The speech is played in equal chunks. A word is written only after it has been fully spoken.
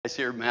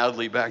hear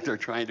madly back there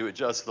trying to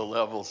adjust the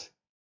levels.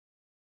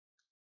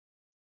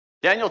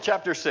 Daniel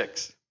chapter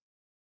 6.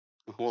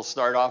 We'll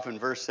start off in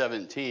verse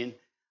 17.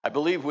 I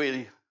believe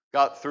we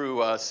got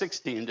through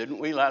 16, didn't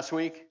we, last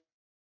week?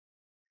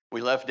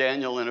 We left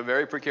Daniel in a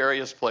very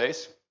precarious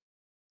place.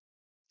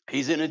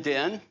 He's in a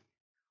den,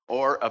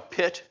 or a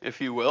pit,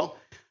 if you will.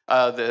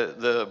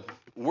 The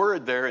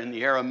word there in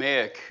the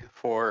Aramaic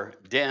for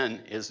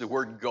den is the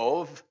word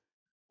gov,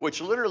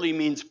 which literally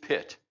means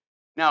pit.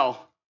 Now,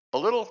 a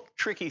little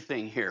tricky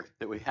thing here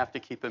that we have to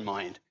keep in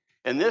mind.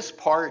 In this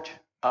part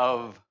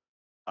of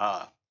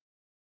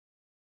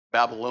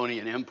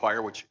Babylonian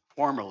Empire, which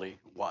formerly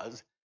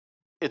was,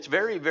 it's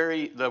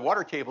the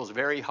water table is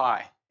very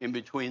high in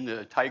between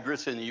the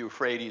Tigris and the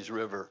Euphrates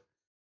River.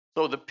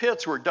 So the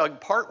pits were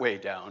dug partway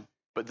down,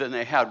 but then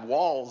they had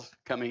walls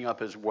coming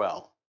up as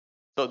well.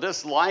 So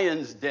this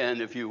lion's den,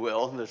 if you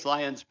will, this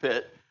lion's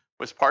pit,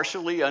 was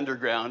partially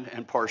underground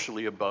and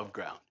partially above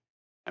ground.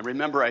 And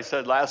remember, I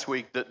said last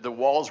week that the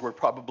walls were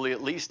probably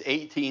at least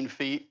 18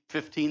 feet,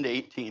 15 to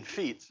 18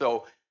 feet.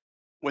 So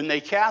when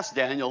they cast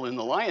Daniel in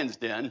the lion's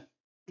den,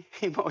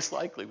 he most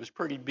likely was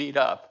pretty beat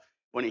up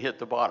when he hit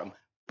the bottom.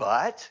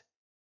 But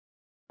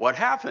what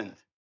happened?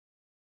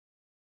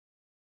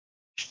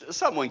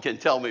 Someone can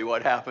tell me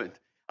what happened.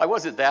 I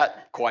wasn't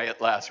that quiet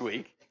last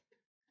week.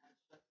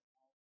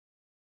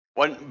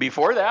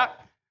 Before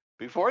that,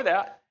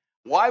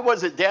 why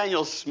was it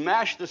Daniel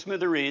smashed the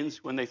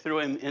smithereens when they threw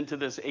him into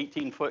this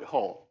 18-foot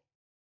hole?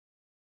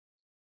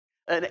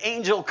 An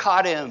angel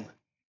caught him.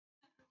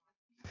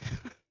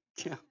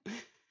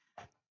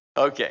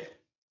 Okay.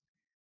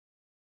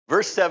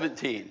 Verse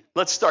 17.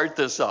 Let's start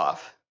this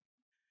off.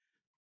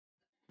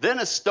 Then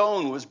a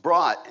stone was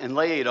brought and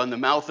laid on the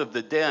mouth of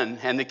the den,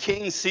 and the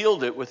king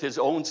sealed it with his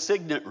own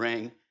signet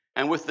ring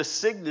and with the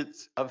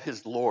signets of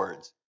his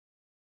lords,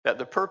 that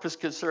the purpose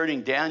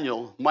concerning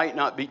Daniel might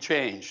not be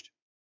changed.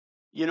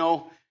 You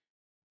know,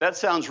 that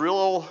sounds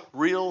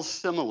real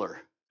similar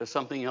to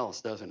something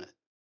else, doesn't it?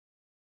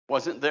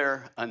 Wasn't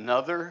there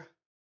another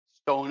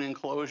stone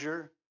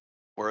enclosure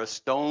where a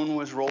stone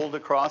was rolled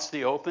across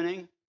the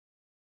opening?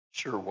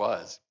 Sure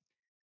was.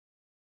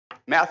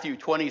 Matthew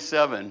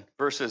 27,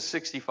 verses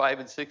 65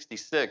 and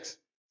 66.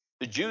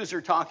 The Jews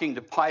are talking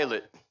to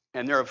Pilate,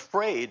 and they're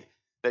afraid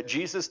that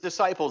Jesus'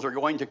 disciples are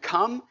going to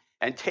come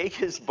and take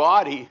his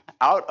body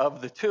out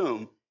of the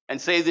tomb and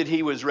say that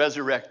he was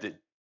resurrected,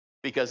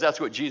 because that's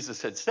what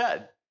Jesus had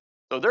said.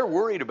 So they're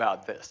worried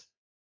about this.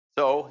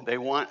 So they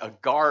want a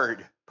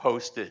guard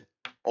posted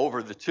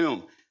over the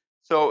tomb.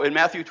 So in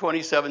Matthew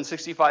 27,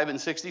 65 and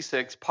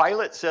 66,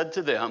 Pilate said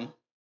to them,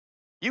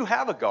 "You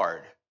have a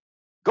guard.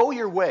 Go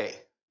your way.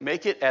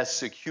 Make it as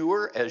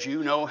secure as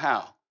you know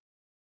how."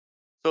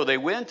 So they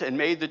went and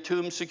made the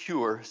tomb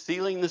secure,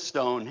 sealing the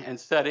stone and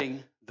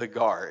setting the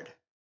guard.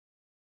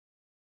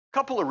 A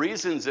couple of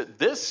reasons that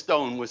this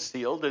stone was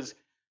sealed is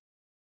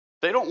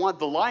they don't want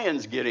the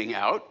lions getting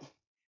out.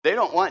 They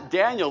don't want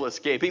Daniel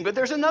escaping, but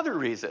there's another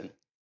reason.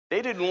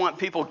 They didn't want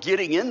people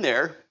getting in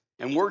there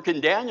and working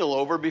Daniel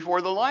over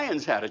before the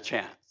lions had a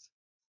chance.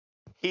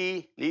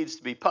 He needs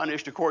to be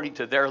punished according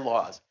to their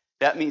laws.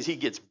 That means he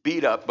gets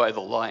beat up by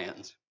the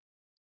lions.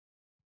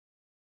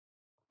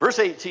 Verse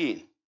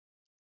 18.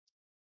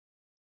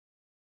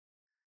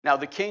 Now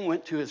the king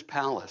went to his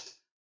palace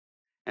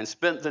and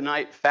spent the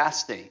night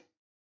fasting,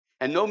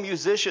 and no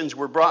musicians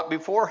were brought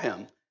before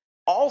him.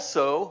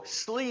 Also,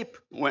 sleep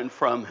went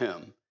from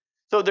him.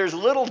 So there's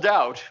little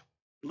doubt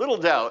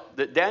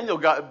that Daniel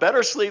got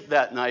better sleep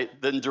that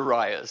night than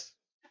Darius.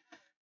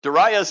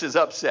 Darius is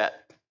upset.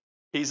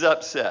 He's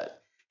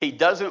upset. He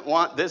doesn't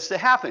want this to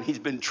happen. He's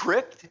been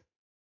tricked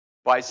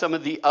by some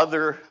of the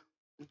other,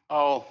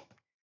 what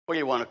do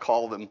you want to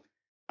call them?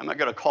 I'm not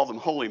going to call them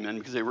holy men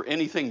because they were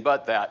anything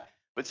but that.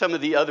 But some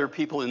of the other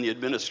people in the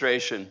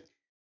administration,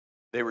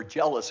 they were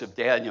jealous of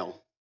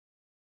Daniel.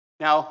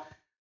 Now,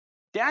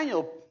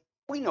 Daniel,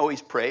 we know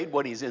he's prayed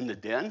when he's in the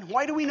den.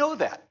 Why do we know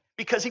that?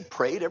 Because he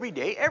prayed every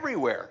day,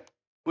 everywhere.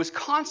 He was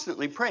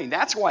constantly praying.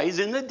 That's why he's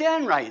in the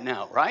den right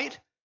now, right?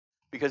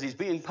 Because he's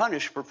being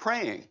punished for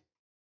praying.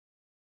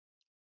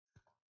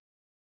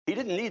 He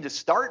didn't need to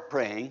start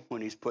praying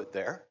when he's put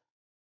there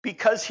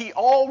because he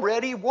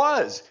already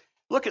was.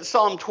 Look at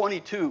Psalm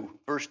 22,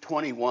 verse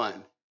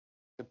 21.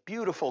 A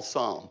beautiful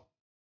psalm.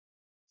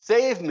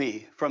 Save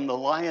me from the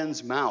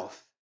lion's mouth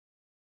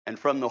and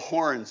from the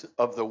horns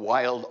of the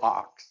wild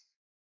ox.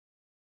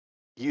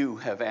 You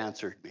have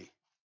answered me.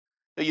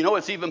 Now, you know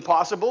it's even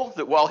possible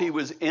that while he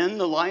was in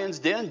the lion's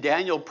den,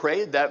 Daniel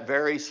prayed that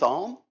very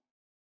psalm?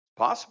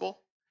 Possible.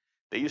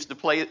 They used to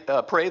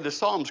pray the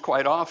psalms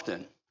quite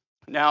often.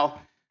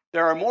 Now,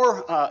 there are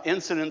more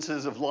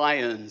incidences of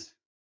lions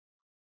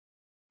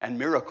and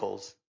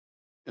miracles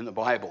in the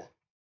Bible.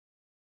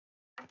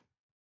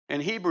 In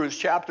Hebrews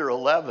chapter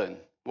 11,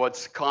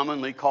 what's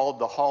commonly called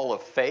the Hall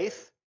of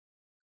Faith,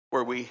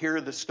 where we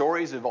hear the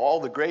stories of all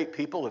the great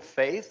people of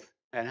faith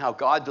and how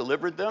God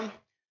delivered them.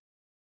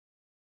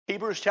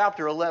 Hebrews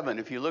chapter 11,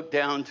 if you look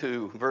down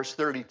to verse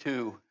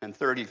 32 and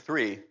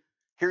 33,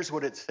 here's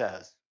what it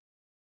says.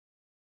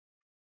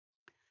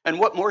 And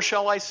what more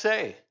shall I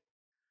say?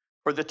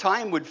 For the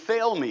time would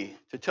fail me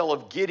to tell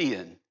of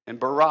Gideon and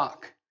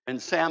Barak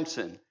and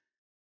Samson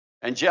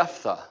and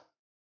Jephthah,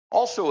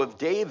 also of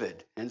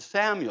David and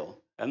Samuel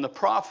and the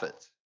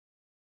prophets.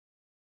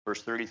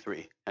 Verse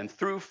 33, and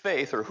through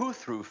faith, or who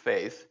through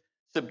faith,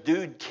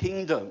 subdued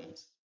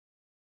kingdoms,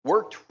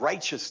 worked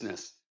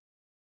righteousness,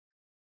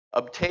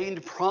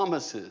 obtained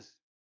promises,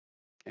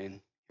 and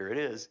here it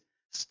is,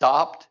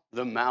 stopped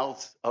the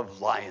mouths of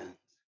lions.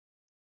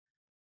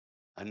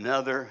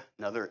 Another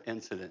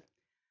incident.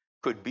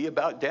 Could be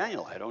about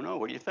Daniel. I don't know.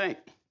 What do you think?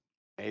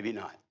 Maybe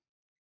not.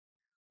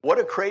 What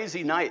a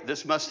crazy night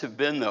this must have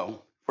been,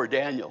 though, for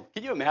Daniel.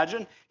 Can you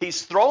imagine?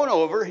 He's thrown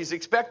over. He's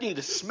expecting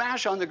to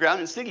smash on the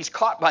ground. Instead, he's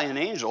caught by an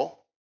angel,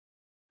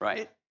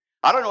 right?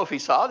 I don't know if he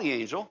saw the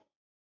angel.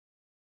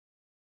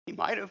 He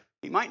might have.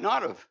 He might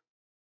not have.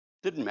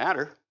 Didn't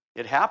matter.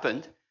 It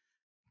happened.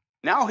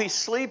 Now he's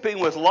sleeping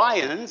with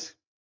lions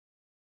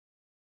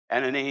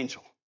and an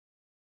angel.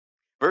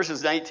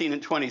 Verses 19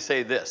 and 20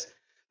 say this.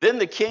 Then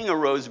the king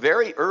arose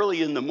very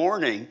early in the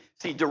morning.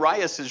 See,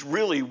 Darius is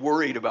really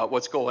worried about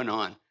what's going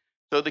on.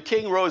 So the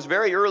king rose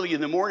very early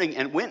in the morning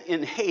and went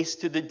in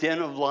haste to the den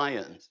of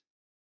lions.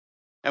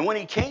 And when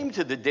he came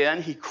to the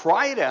den, he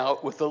cried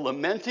out with a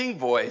lamenting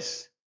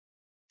voice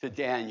to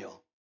Daniel.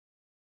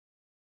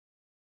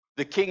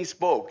 The king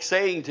spoke,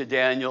 saying to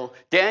Daniel,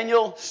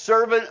 Daniel,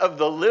 servant of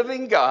the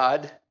living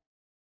God,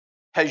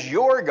 has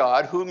your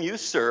God, whom you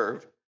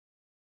serve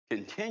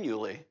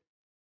continually,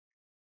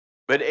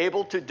 been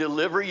able to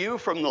deliver you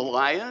from the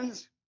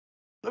lions?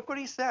 Look what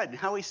he said and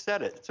how he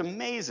said it. It's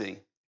amazing.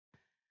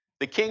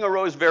 The king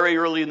arose very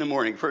early in the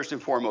morning, first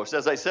and foremost.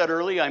 As I said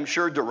earlier, I'm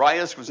sure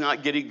Darius was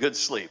not getting good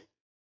sleep.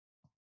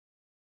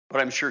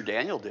 But I'm sure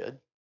Daniel did.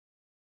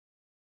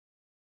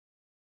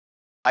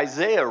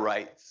 Isaiah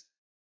writes,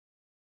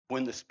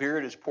 when the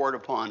Spirit is poured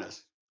upon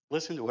us,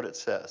 listen to what it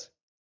says.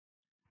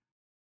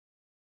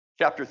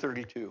 Chapter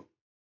 32,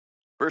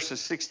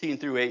 verses 16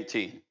 through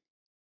 18.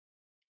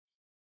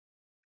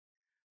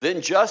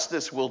 Then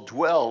justice will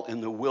dwell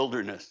in the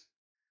wilderness,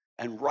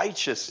 and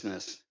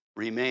righteousness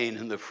remain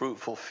in the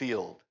fruitful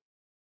field.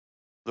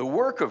 The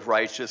work of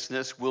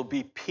righteousness will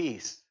be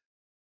peace,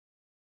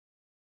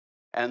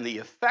 and the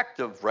effect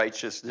of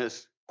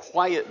righteousness,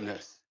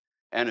 quietness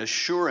and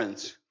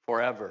assurance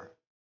forever.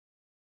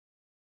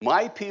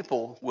 My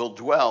people will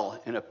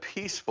dwell in a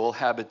peaceful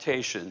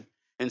habitation,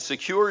 in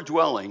secure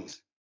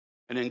dwellings,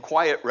 and in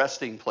quiet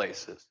resting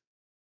places.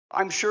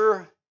 I'm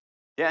sure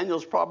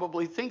Daniel's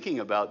probably thinking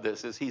about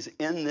this as he's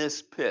in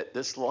this pit,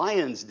 this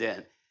lion's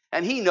den.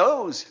 And he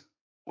knows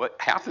what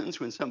happens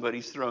when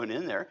somebody's thrown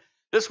in there.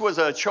 This was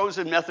a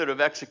chosen method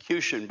of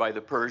execution by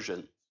the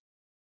Persians.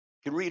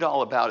 You can read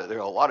all about it. There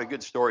are a lot of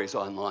good stories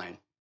online.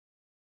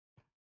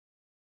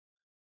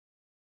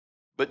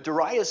 But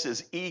Darius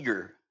is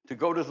eager to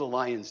go to the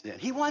lion's den.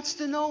 He wants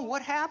to know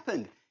what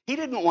happened. He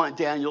didn't want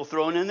Daniel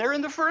thrown in there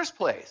in the first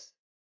place.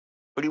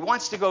 But he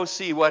wants to go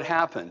see what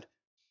happened.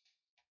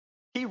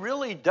 He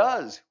really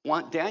does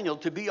want Daniel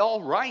to be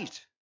all right.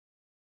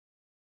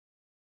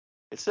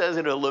 It says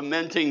in a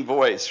lamenting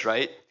voice,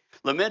 right?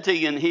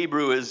 Lamenting in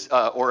Hebrew is,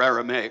 or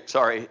Aramaic,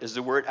 sorry, is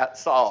the word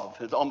atsalv.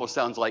 It almost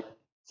sounds like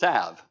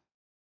salve.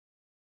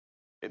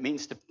 It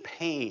means to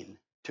pain,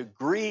 to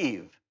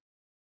grieve.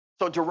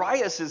 So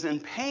Darius is in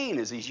pain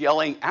as he's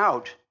yelling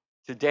out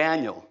to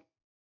Daniel.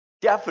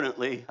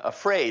 Definitely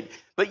afraid,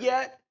 but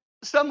yet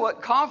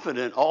somewhat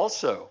confident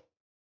also.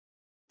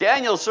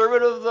 Daniel,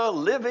 servant of the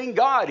living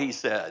God, he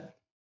said,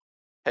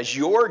 has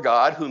your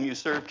God, whom you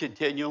serve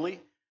continually,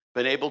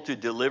 been able to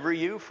deliver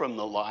you from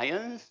the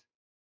lions?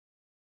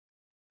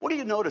 What do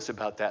you notice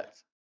about that?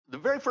 The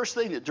very first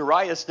thing that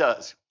Darius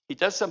does, he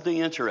does something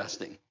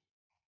interesting.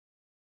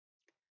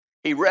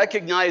 He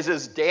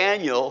recognizes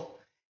Daniel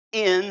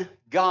in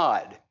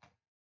God,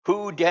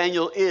 who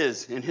Daniel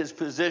is in his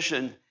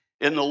position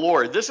in the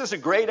Lord. This is a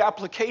great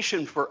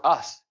application for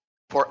us,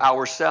 for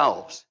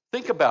ourselves.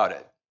 Think about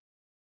it.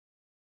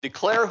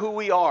 Declare who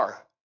we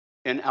are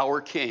in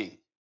our King.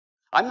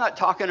 I'm not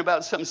talking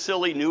about some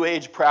silly New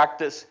Age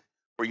practice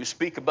where you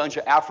speak a bunch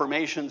of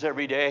affirmations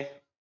every day.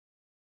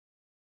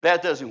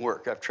 That doesn't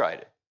work. I've tried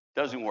it.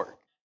 Doesn't work.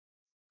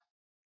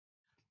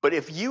 But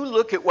if you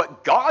look at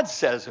what God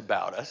says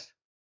about us,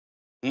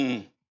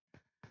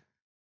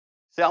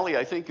 Sally,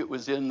 I think it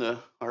was in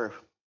our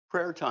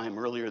prayer time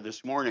earlier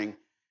this morning,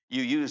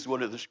 you used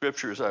one of the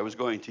scriptures I was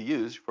going to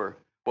use for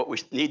what we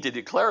need to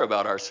declare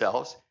about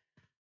ourselves.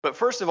 But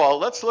first of all,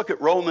 let's look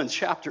at Romans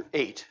chapter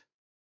 8,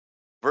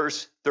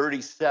 verse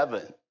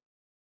 37.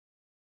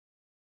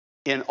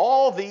 In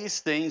all these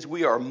things,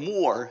 we are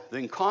more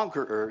than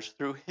conquerors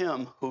through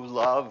him who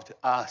loved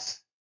us.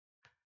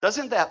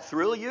 Doesn't that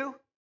thrill you?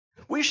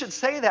 We should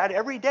say that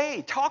every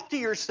day. Talk to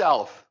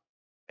yourself.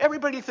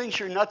 Everybody thinks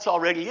you're nuts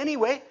already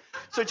anyway.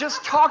 So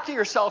just talk to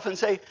yourself and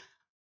say,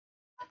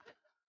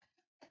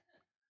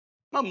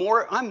 I'm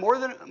more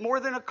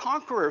than a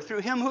conqueror through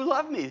him who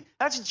loved me.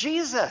 That's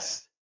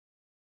Jesus.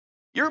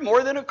 You're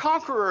more than a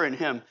conqueror in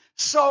him.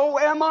 So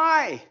am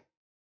I.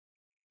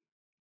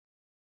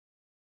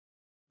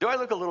 Do I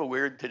look a little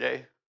weird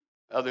today?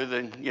 Other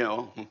than,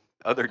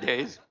 other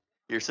days?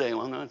 You're saying,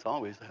 well, no, it's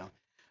always that.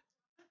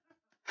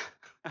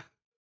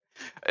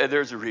 And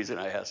there's a reason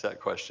I asked that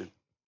question.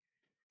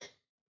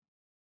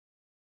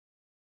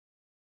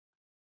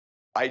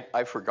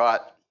 I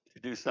forgot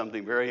to do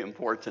something very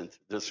important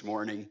this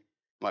morning.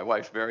 My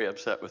wife's very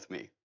upset with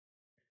me.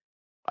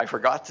 I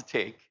forgot to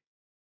take,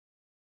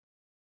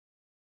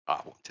 I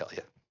won't tell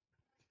you.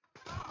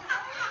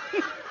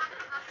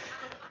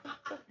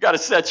 Got to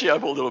set you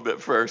up a little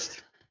bit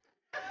first.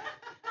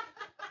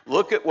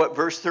 Look at what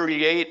verse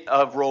 38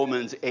 of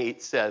Romans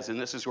 8 says,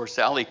 and this is where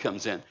Sally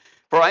comes in.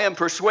 For I am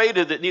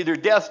persuaded that neither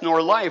death,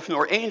 nor life,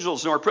 nor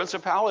angels, nor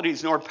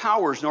principalities, nor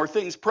powers, nor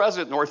things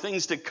present, nor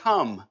things to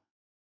come,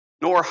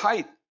 nor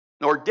height,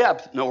 nor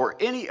depth, nor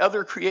any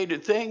other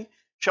created thing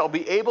shall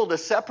be able to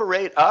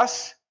separate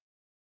us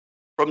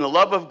from the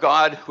love of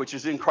God, which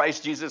is in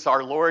Christ Jesus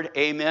our Lord.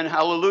 Amen.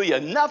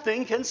 Hallelujah.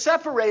 Nothing can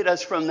separate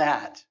us from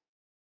that.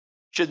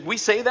 Should we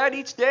say that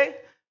each day?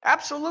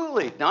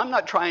 Absolutely. Now, I'm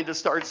not trying to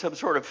start some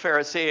sort of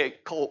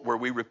Pharisaic cult where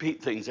we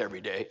repeat things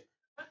every day.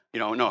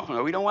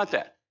 No, we don't want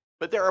that.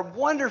 But there are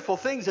wonderful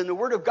things in the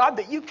Word of God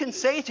that you can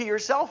say to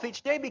yourself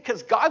each day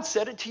because God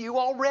said it to you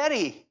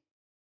already.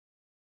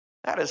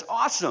 That is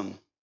awesome.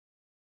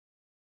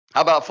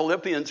 How about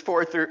Philippians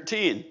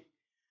 4:13?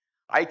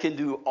 I can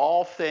do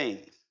all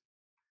things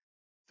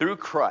through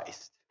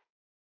Christ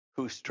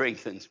who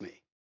strengthens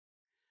me.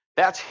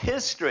 That's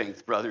his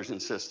strength, brothers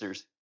and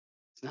sisters.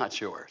 It's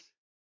not yours.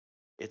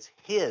 It's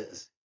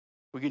his.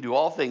 We can do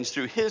all things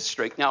through his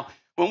strength. Now,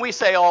 when we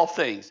say all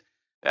things,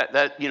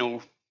 that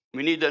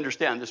we need to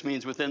understand this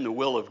means within the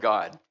will of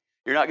God.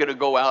 You're not going to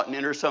go out and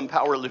enter some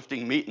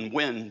powerlifting meet and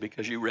win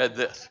because you read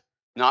this.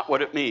 Not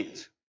what it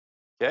means.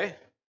 Okay?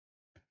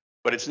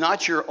 But it's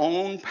not your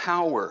own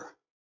power.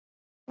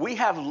 We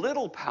have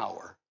little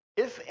power,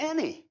 if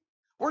any.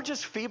 We're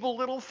just feeble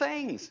little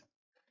things.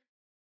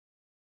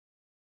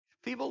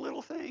 Feeble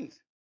little things.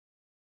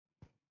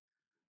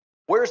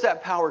 Where's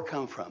that power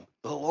come from?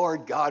 The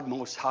Lord God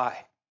Most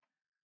High.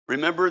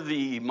 Remember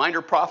the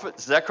minor prophet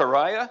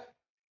Zechariah?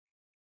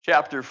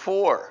 Chapter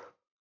 4,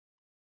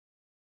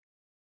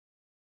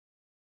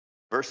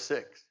 verse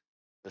 6.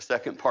 The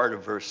second part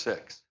of verse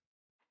 6.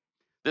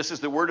 This is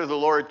the word of the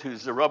Lord to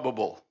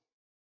Zerubbabel.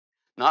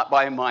 Not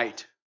by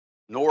might,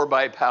 nor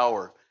by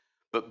power,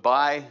 but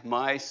by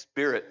my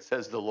Spirit,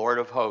 says the Lord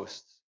of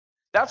hosts.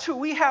 That's who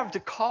we have to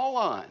call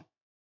on.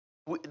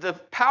 The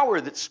power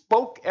that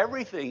spoke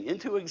everything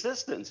into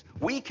existence.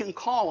 We can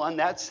call on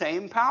that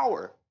same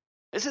power.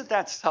 Isn't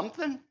that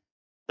something?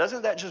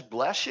 Doesn't that just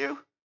bless you?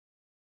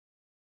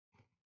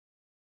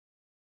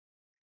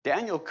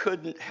 Daniel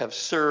couldn't have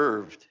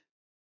served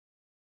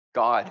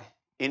God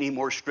any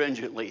more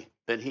stringently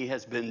than he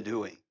has been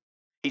doing.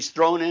 He's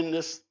thrown in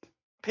this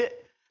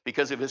pit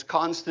because of his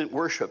constant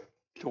worship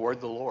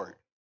toward the Lord.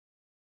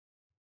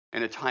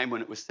 In a time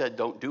when it was said,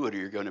 don't do it or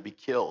you're going to be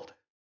killed.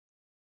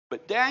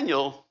 But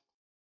Daniel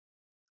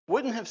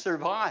wouldn't have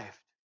survived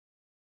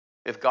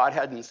if God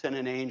hadn't sent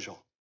an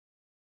angel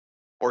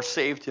or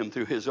saved him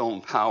through his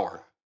own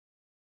power.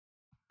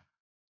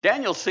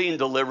 Daniel's seen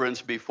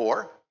deliverance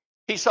before.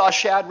 He saw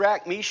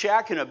Shadrach,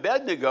 Meshach, and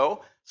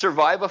Abednego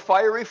survive a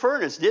fiery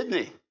furnace, didn't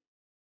he?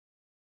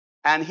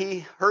 And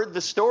he heard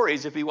the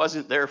stories, if he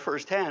wasn't there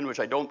firsthand, which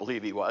I don't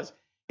believe he was,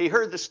 he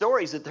heard the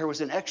stories that there was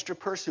an extra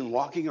person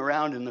walking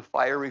around in the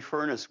fiery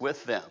furnace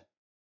with them.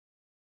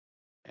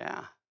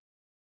 Yeah.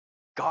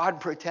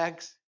 God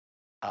protects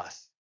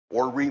us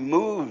or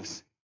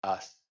removes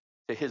us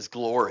to his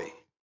glory.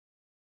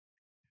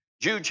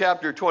 Jude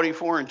chapter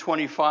 24 and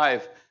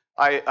 25.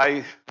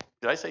 Did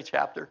I say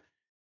chapter?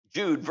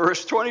 Jude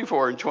verse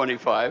 24 and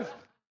 25.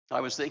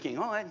 I was thinking,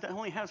 it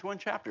only has one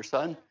chapter,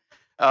 son.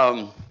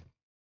 Now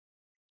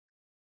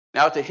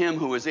to him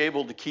who is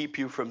able to keep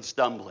you from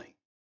stumbling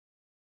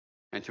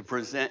and to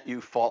present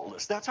you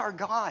faultless. That's our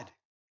God.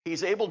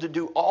 He's able to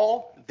do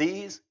all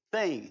these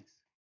things.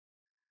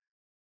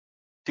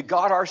 To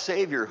God our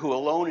Savior, who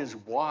alone is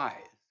wise,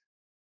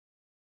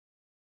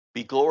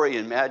 be glory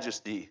and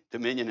majesty,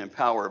 dominion and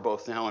power,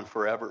 both now and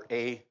forever.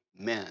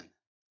 Amen.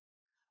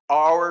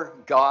 Our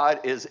God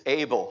is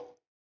able.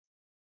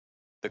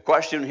 The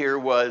question here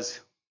was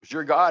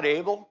your God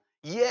able?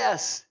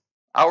 Yes,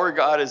 our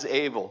God is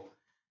able.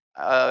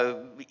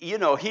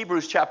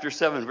 Hebrews chapter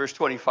 7, verse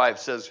 25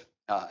 says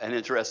an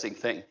interesting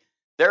thing.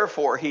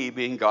 Therefore, he,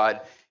 being God,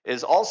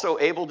 is also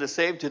able to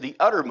save to the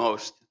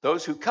uttermost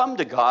those who come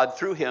to God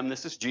through him,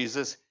 this is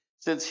Jesus,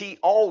 since he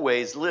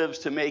always lives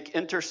to make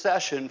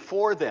intercession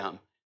for them.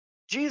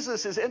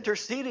 Jesus is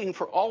interceding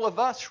for all of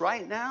us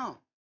right now.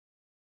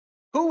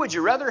 Who would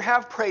you rather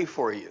have pray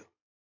for you?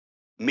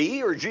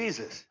 Me or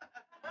Jesus?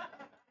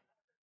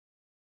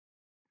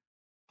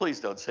 Please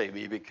don't say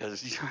me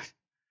because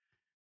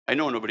I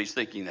know nobody's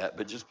thinking that,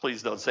 but just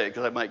please don't say it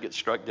because I might get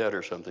struck dead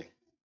or something.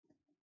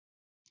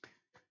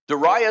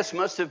 Darius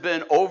must have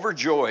been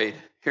overjoyed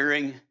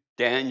hearing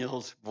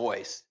Daniel's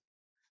voice.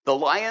 The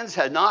lions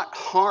had not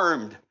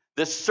harmed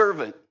this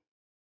servant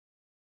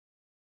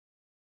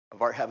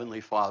of our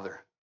Heavenly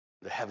Father.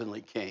 the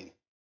heavenly king.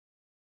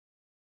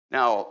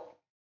 Now,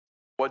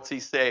 what's he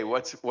say?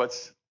 What's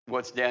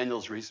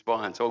Daniel's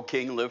response? "O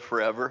king, live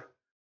forever."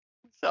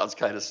 Sounds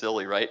kind of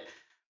silly, right?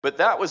 But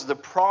that was the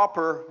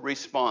proper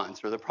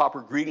response, or the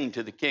proper greeting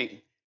to the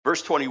king.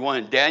 Verse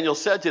 21, Daniel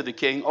said to the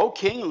king, "O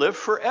king, live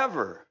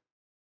forever."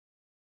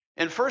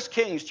 In 1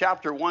 Kings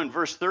chapter 1,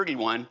 verse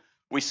 31,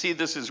 we see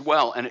this as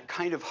well, and it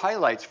kind of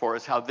highlights for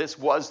us how this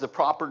was the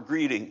proper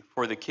greeting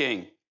for the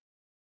king.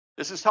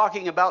 This is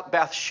talking about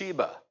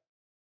Bathsheba,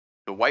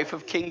 the wife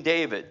of King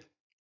David.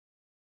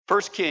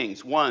 1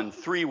 Kings 1,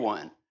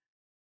 3:1.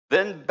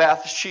 Then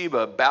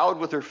Bathsheba bowed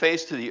with her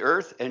face to the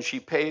earth, and she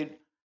paid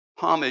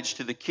homage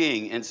to the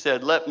king and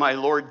said, "Let my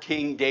lord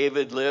King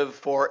David live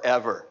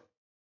forever."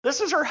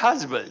 This is her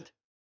husband.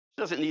 She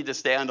doesn't need to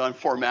stand on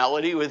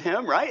formality with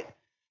him, right?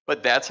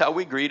 But that's how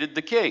we greeted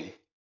the king.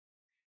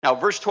 Now,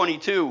 verse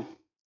 22,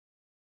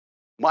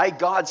 "My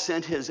God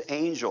sent his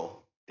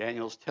angel,"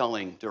 Daniel's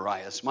telling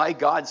Darius, "my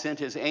God sent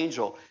his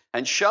angel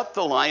and shut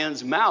the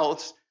lions'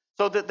 mouths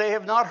so that they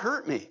have not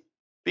hurt me,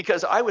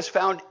 because I was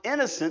found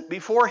innocent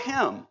before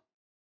him.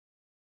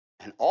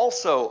 And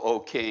also, O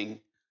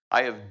king,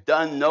 I have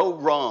done no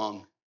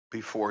wrong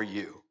before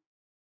you."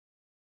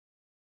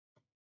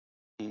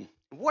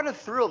 What a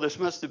thrill this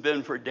must have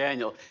been for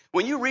Daniel.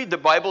 When you read the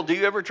Bible, do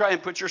you ever try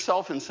and put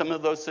yourself in some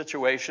of those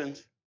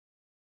situations?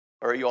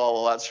 Or are you all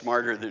a lot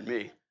smarter than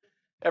me?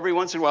 Every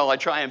once in a while, I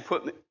try and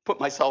put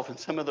myself in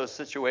some of those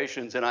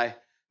situations, and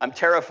I'm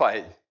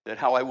terrified that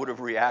how I would have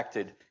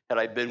reacted had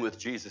I been with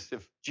Jesus.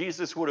 If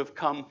Jesus would have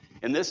come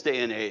in this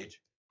day and age,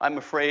 I'm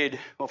afraid,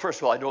 well, first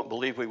of all, I don't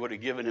believe we would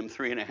have given him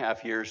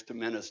 3.5 years to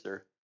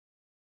minister.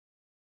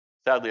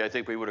 Sadly, I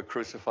think we would have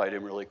crucified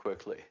him really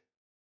quickly.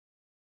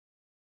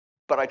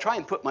 But I try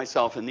and put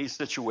myself in these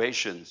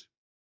situations.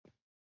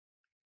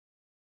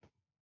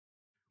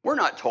 We're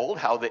not told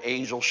how the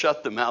angel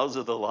shut the mouths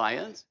of the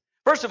lions.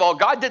 First of all,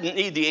 God didn't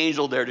need the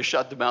angel there to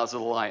shut the mouths of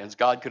the lions.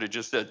 God could have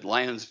just said,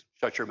 "Lions,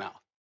 shut your mouth."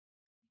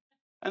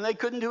 And they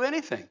couldn't do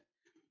anything.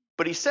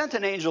 But he sent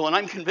an angel, and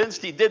I'm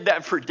convinced he did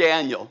that for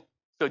Daniel,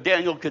 so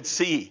Daniel could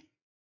see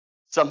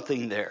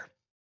something there.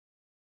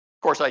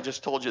 Of course, I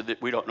just told you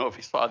that we don't know if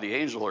he saw the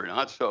angel or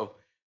not, so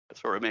that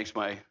sort of makes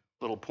my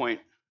little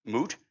point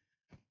moot.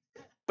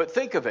 But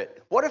think of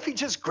it. What if he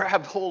just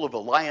grabbed hold of a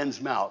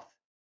lion's mouth?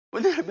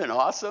 Wouldn't that have been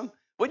awesome?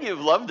 Wouldn't you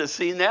have loved to have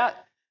seen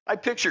that? I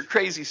picture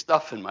crazy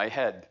stuff in my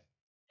head.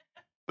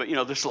 But,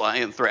 this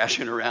lion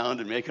thrashing around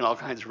and making all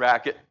kinds of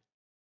racket.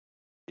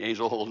 The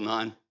angel holding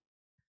on.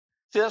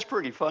 See, that's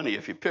pretty funny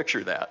if you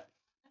picture that.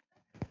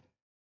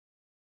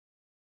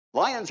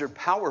 Lions are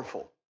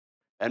powerful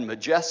and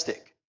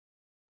majestic.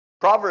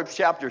 Proverbs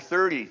chapter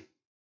 30,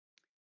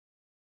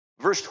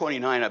 verse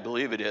 29, I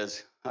believe it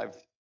is. I've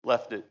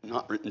left it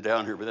not written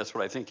down here, but that's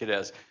what I think it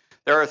is.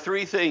 There are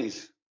 3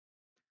 things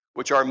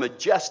which are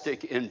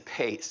majestic in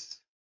pace.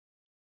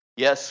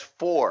 Yes,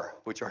 4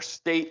 which are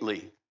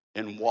stately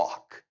in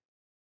walk.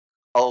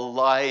 A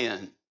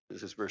lion,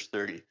 this is verse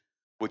 30,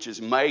 which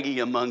is mighty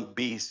among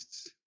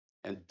beasts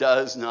and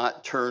does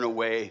not turn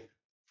away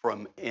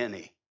from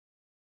any.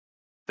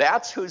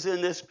 That's who's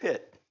in this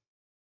pit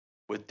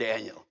with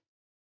Daniel.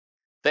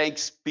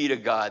 Thanks be to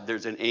God,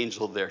 there's an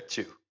angel there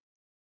too.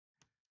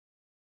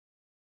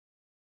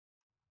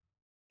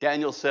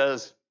 Daniel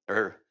says,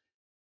 or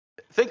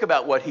think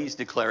about what he's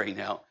declaring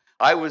now.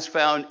 "I was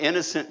found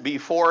innocent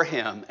before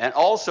him, and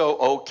also,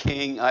 O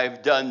king,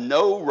 I've done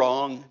no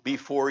wrong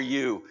before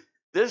you."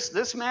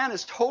 This man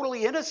is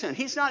totally innocent.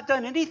 He's not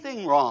done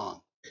anything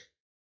wrong.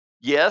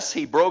 Yes,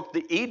 he broke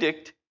the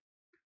edict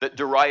that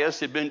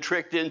Darius had been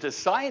tricked into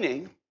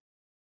signing.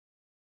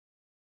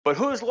 But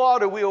whose law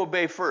do we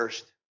obey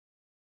first?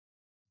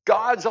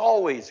 God's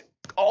always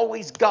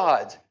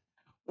God's.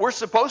 We're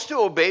supposed to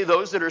obey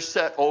those that are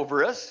set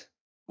over us.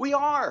 We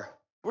are.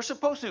 We're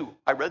supposed to.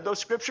 I read those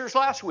scriptures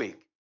last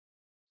week.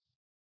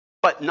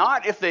 But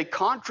not if they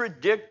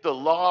contradict the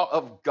law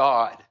of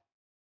God.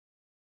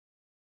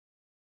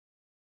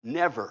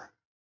 Never.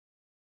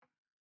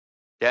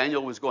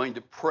 Daniel was going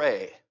to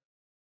pray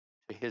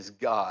to his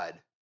God,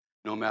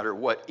 no matter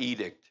what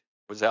edict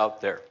was out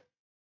there.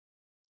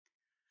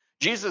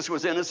 Jesus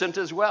was innocent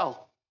as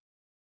well.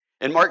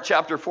 In Mark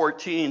chapter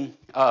 14,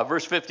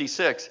 verse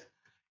 56,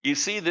 you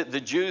see that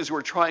the Jews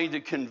were trying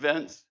to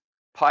convince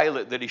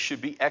Pilate that he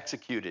should be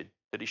executed,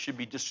 that he should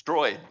be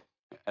destroyed,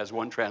 as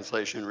one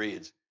translation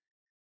reads.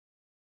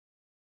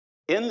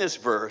 In this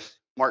verse,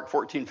 Mark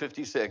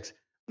 14:56,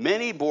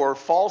 many bore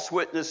false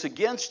witness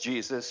against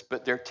Jesus,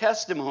 but their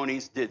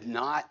testimonies did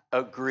not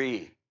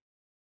agree.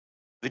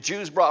 The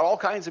Jews brought all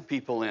kinds of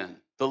people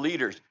in, the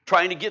leaders,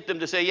 trying to get them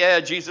to say, "Yeah,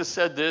 Jesus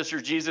said this,"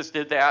 or "Jesus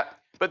did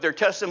that," but their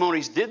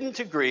testimonies didn't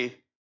agree.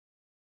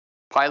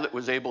 Pilate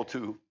was able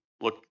to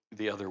look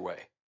the other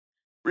way.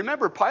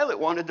 Remember, Pilate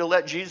wanted to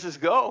let Jesus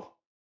go.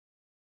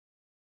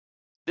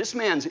 This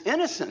man's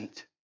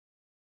innocent.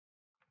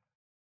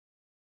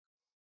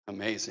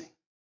 Amazing.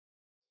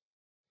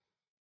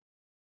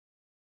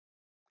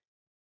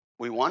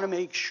 We want to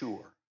make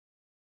sure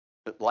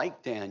that,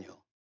 like Daniel,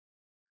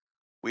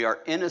 we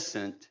are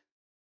innocent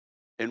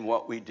in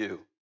what we do.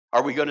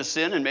 Are we going to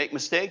sin and make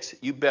mistakes?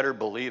 You better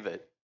believe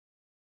it.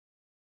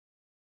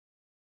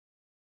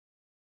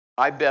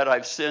 I bet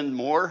I've sinned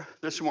more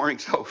this morning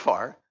so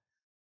far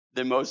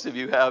than most of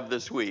you have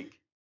this week.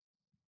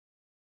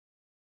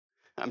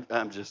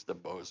 I'm just a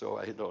bozo.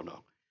 I don't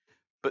know.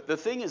 But the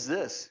thing is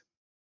this.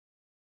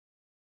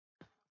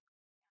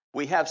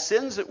 We have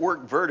sins that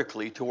work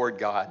vertically toward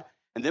God,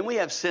 and then we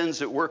have sins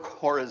that work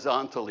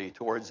horizontally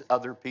towards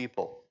other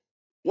people.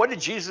 What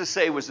did Jesus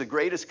say was the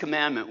greatest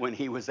commandment when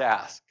he was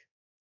asked?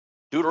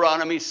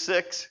 Deuteronomy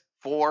 6,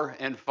 4,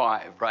 and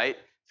 5, right?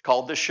 It's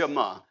called the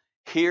Shema.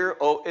 Hear,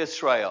 O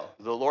Israel,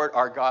 the Lord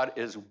our God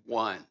is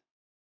one.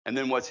 And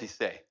then what's he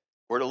say?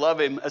 We're to love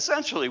him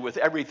essentially with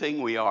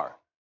everything we are.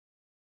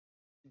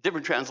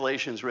 Different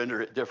translations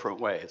render it different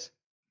ways.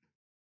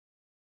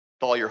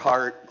 With all your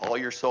heart, all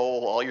your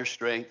soul, all your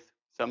strength.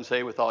 Some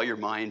say with all your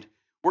mind.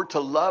 We're to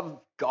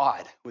love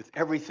God with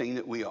everything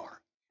that we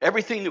are,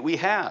 everything that we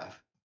have.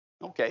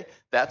 Okay,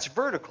 that's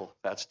vertical.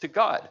 That's to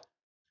God.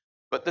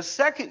 But the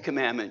second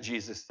commandment,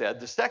 Jesus said,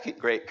 the second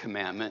great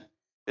commandment,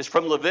 is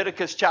from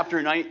Leviticus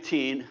chapter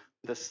 19,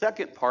 the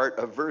second part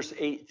of verse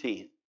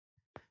 18.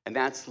 And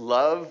that's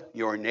love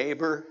your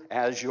neighbor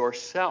as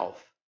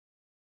yourself.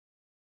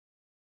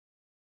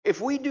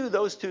 If we do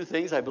those two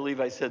things, I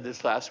believe I said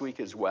this last week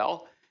as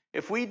well.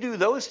 If we do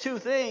those two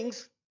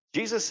things,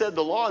 Jesus said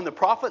the law and the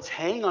prophets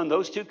hang on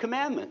those two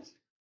commandments.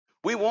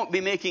 We won't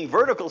be making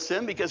vertical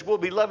sin because we'll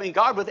be loving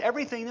God with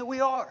everything that we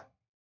are.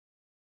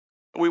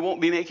 We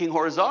won't be making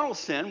horizontal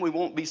sin. We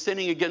won't be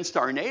sinning against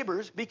our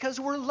neighbors because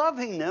we're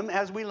loving them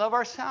as we love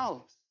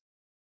ourselves.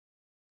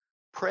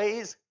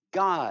 Praise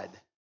God.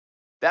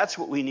 That's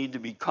what we need to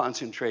be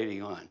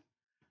concentrating on.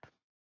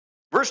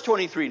 Verse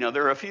 23. Now,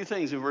 there are a few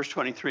things in verse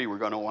 23 we're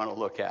going to want to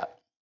look at.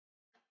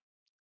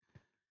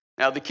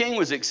 Now, the king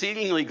was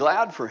exceedingly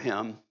glad for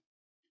him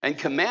and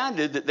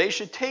commanded that they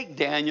should take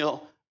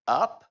Daniel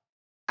up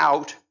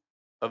out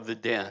of the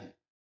den.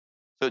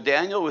 So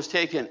Daniel was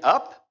taken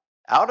up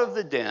out of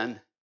the den,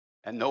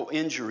 and no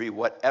injury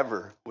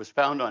whatever was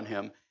found on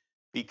him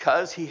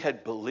because he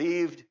had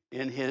believed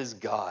in his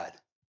God.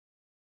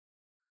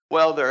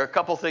 Well, there are a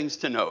couple things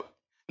to note.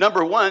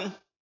 Number one,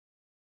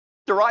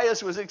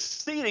 Darius was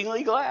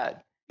exceedingly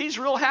glad. He's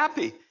real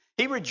happy.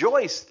 He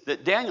rejoiced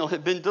that Daniel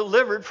had been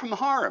delivered from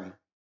harm.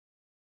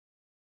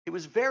 He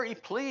was very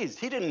pleased.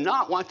 He did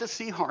not want to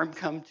see harm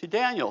come to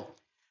Daniel.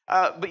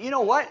 But you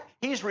know what?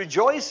 He's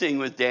rejoicing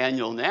with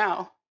Daniel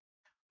now.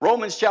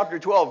 Romans chapter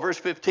 12, verse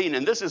 15,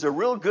 and this is a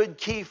real good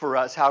key for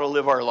us how to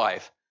live our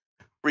life.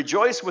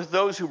 Rejoice with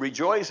those who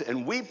rejoice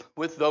and weep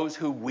with those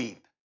who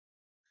weep.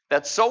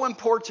 That's so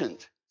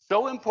important,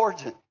 so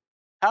important.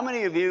 How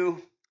many of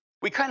you,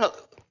 we kind of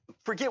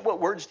forget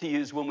what words to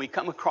use when we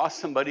come across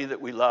somebody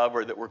that we love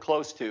or that we're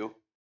close to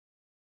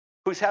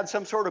who's had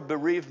some sort of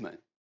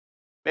bereavement.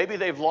 Maybe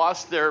they've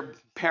lost their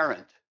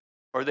parent,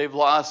 or they've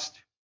lost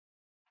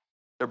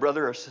their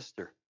brother or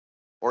sister,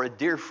 or a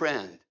dear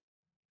friend,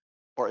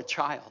 or a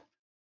child.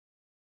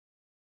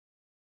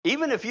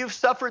 Even if you've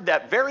suffered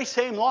that very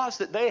same loss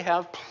that they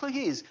have,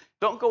 please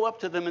don't go up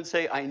to them and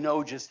say, I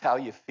know just how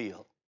you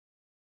feel,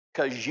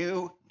 because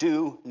you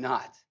do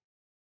not.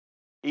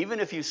 Even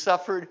if you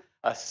suffered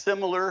a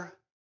similar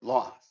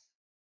loss.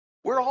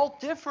 We're all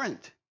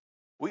different.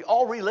 We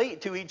all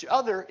relate to each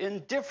other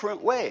in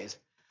different ways.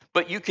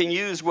 But you can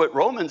use what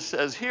Romans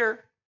says here.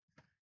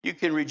 You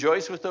can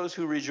rejoice with those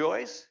who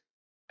rejoice,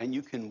 and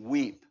you can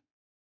weep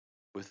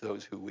with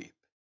those who weep.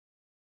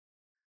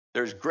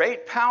 There's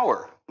great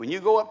power when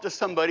you go up to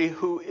somebody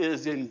who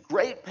is in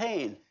great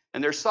pain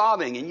and they're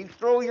sobbing, and you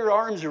throw your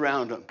arms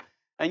around them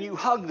and you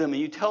hug them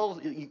and you tell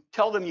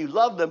them you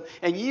love them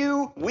and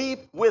you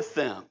weep with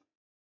them.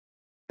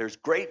 There's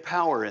great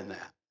power in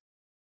that.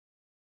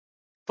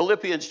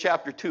 Philippians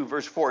chapter 2,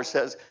 verse 4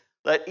 says,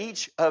 let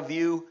each of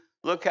you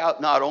look out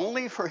not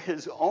only for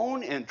his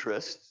own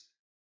interests,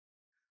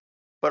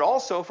 but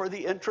also for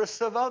the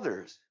interests of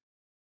others.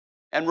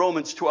 And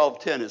Romans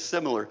 12:10 is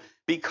similar.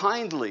 Be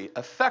kindly,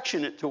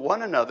 affectionate to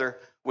one another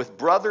with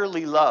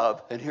brotherly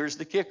love, and here's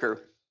the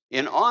kicker,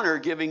 in honor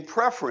giving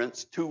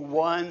preference to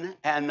one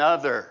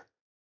another.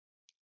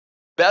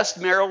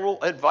 Best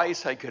marital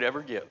advice I could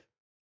ever give.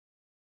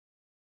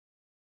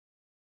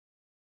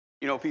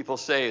 You know, people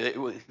say,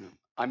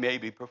 I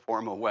maybe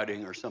perform a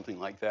wedding or something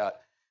like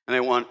that, and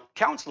they want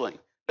counseling.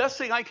 Best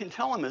thing I can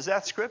tell them is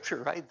that scripture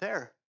right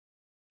there.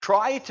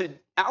 Try to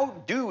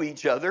outdo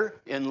each other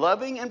in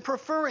loving and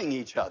preferring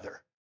each other.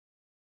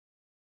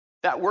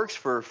 That works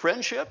for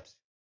friendships.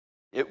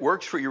 It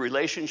works for your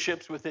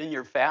relationships within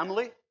your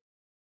family.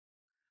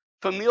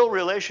 Familial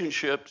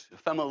relationships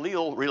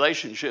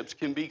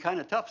can be kind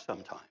of tough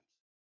sometimes.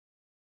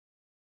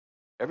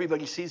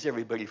 Everybody sees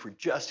everybody for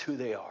just who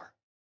they are.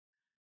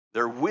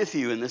 They're with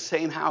you in the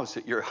same house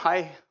at your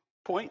high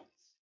points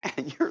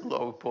and your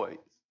low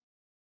points.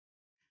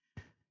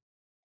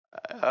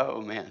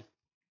 Oh, man.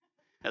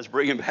 That's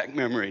bringing back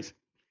memories.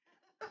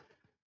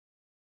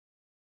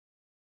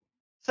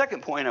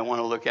 Second point I want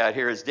to look at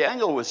here is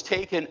Daniel was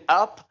taken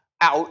up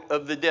out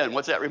of the den.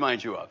 What's that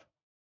remind you of?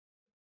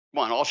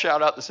 Come on, all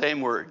shout out the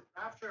same word.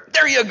 Rapture.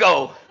 There you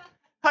go.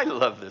 I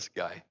love this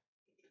guy.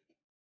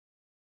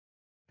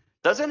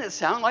 Doesn't it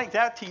sound like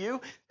that to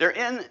you? They're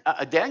in,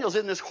 Daniel's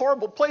in this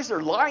horrible place. There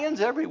are lions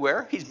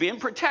everywhere. He's being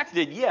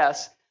protected,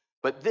 yes,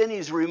 but then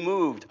he's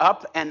removed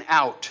up and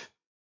out.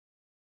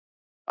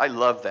 I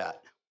love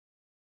that.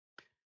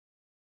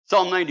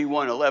 Psalm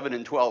 91, 11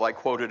 and 12, I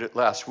quoted it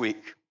last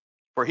week.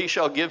 For he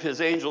shall give his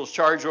angels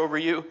charge over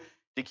you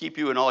to keep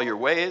you in all your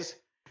ways.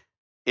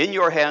 In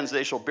your hands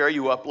they shall bear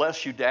you up,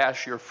 lest you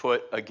dash your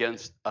foot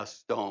against a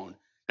stone.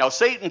 Now,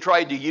 Satan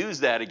tried to use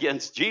that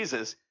against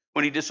Jesus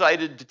when he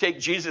decided to take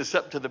Jesus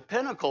up to the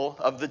pinnacle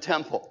of the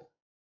temple.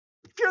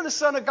 If you're the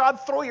Son of God,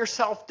 throw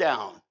yourself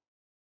down.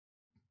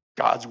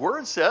 God's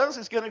word says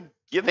it's going to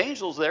give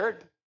angels there.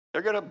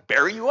 They're going to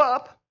bear you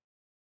up.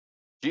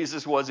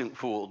 Jesus wasn't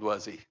fooled,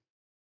 was he?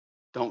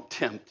 Don't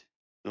tempt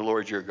the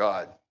Lord your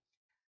God.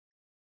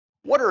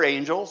 What are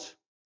angels?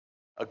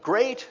 A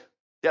great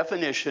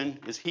definition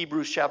is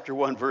Hebrews chapter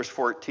 1, verse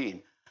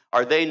 14.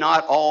 Are they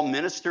not all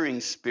ministering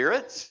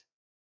spirits?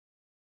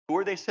 Who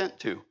are they sent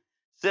to?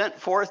 Sent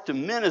forth to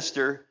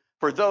minister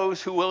for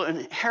those who will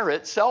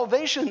inherit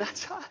salvation.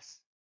 That's us.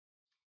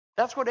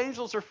 That's what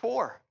angels are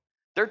for.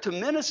 They're to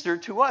minister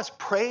to us.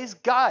 Praise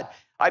God.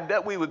 I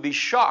bet we would be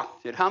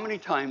shocked at how many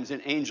times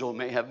an angel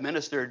may have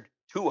ministered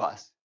to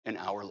us in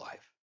our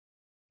life.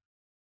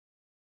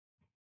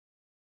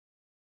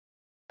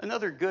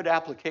 Another good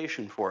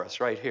application for us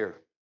right here.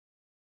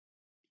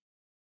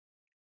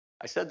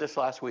 I said this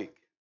last week.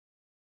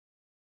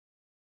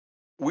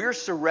 We're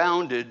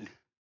surrounded,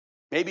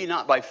 maybe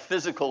not by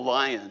physical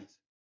lions,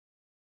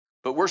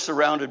 but we're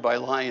surrounded by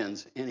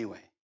lions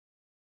anyway.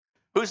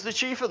 Who's the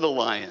chief of the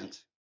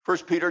lions? 1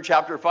 Peter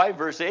chapter 5,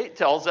 verse 8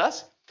 tells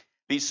us,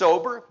 be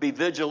sober, be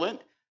vigilant,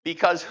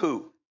 because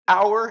who?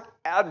 Our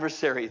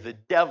adversary, the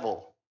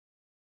devil.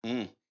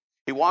 He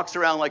walks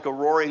around like a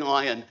roaring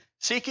lion,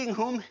 seeking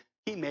whom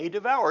he may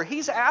devour.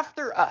 He's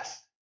after us.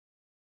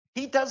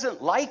 He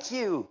doesn't like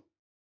you.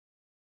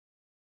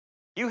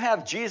 You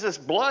have Jesus'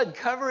 blood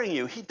covering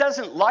you. He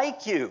doesn't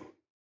like you.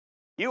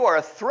 You are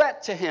a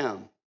threat to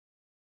him.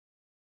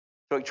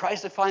 So he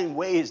tries to find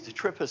ways to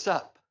trip us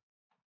up.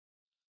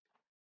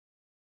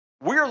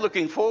 We're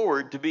looking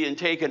forward to being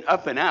taken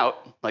up and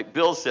out, like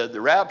Bill said,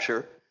 the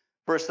rapture,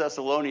 1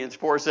 Thessalonians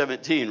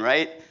 4:17,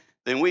 right?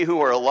 Then we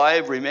who are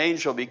alive remain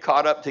shall be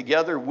caught up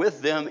together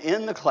with them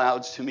in the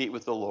clouds to meet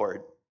with the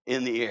Lord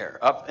in the air,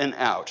 up and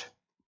out.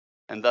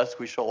 And thus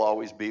we shall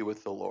always be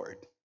with the Lord.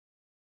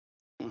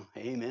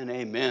 Amen,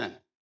 amen.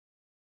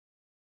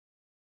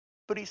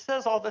 But he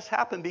says all this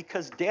happened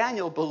because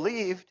Daniel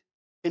believed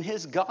in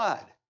his God.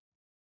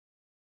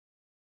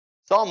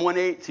 Psalm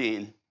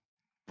 118,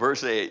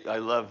 verse 8, I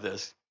love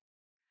this.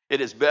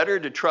 It is better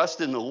to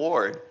trust in the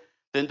Lord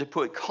than to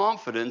put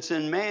confidence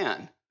in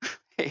man.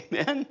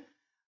 Amen.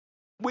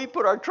 We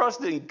put our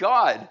trust in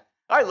God.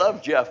 I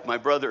love Jeff, my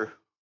brother.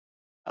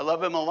 I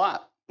love him a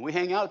lot. We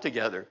hang out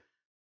together.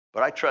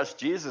 But I trust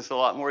Jesus a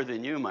lot more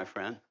than you, my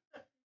friend.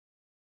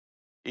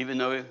 Even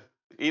though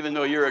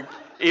you're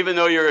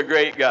a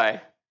great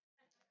guy.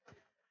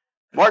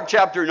 Mark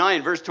chapter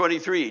 9, verse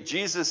 23.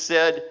 Jesus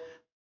said,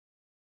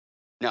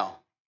 now,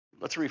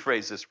 let's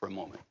rephrase this for a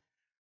moment.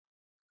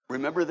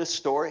 Remember this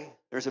story?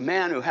 There's a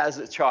man who has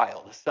a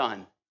child, a son,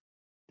 and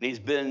he's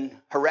been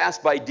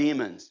harassed by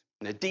demons.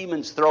 And the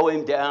demons throw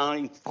him down,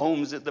 he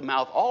foams at the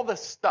mouth, all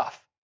this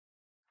stuff.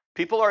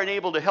 People aren't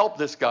able to help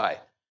this guy.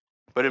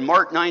 But in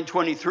Mark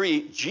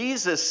 9:23,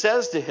 Jesus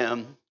says to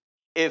him,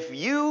 if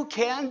you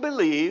can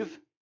believe,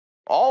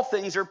 all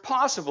things are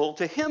possible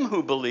to him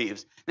who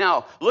believes.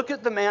 Now, look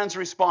at the man's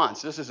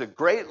response. This is a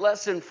great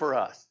lesson for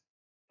us.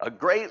 A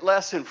great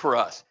lesson for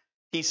us.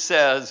 He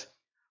says,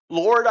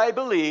 Lord, I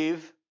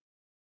believe,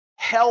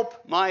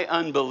 help my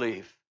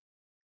unbelief.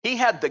 He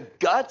had the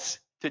guts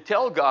to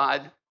tell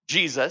God,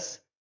 Jesus,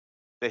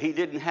 that he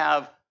didn't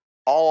have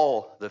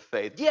all the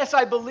faith. Yes,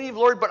 I believe,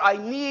 Lord, but I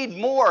need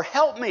more.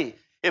 Help me.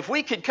 If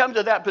we could come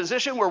to that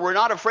position where we're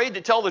not afraid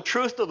to tell the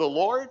truth to the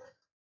Lord,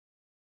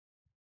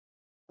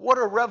 what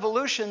a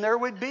revolution there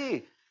would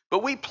be.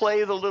 But we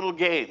play the little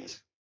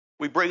games.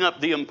 We bring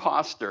up the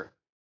imposter.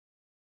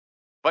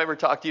 Have I ever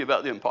talked to you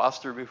about the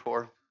imposter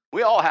before?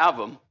 We all have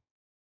them.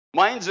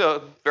 Mine's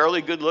a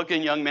fairly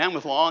good-looking young man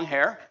with long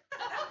hair.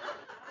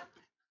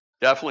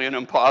 Definitely an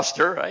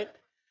imposter, right?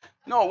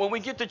 No, when we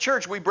get to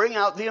church, we bring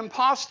out the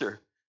imposter.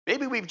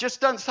 Maybe we've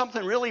just done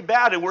something really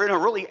bad and we're in a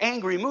really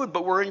angry mood,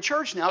 but we're in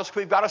church now, so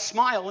we've got to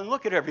smile and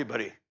look at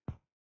everybody.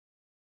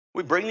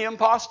 We bring the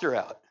imposter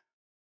out.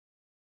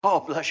 Oh,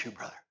 bless you,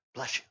 brother.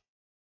 Bless you.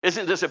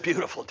 Isn't this a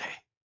beautiful day?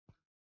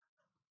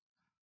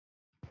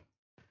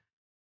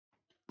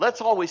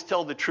 Let's always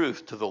tell the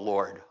truth to the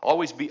Lord.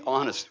 Always be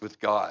honest with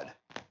God.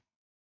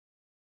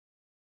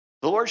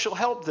 The Lord shall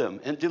help them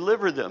and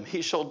deliver them.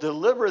 He shall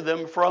deliver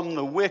them from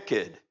the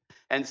wicked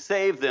and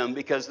save them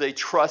because they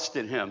trust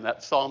in him.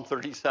 That's Psalm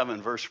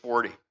 37, verse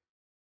 40.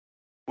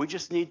 We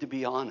just need to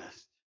be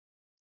honest.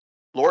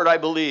 Lord, I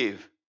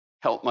believe.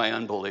 Help my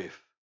unbelief.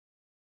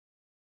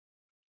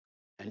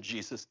 And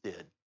Jesus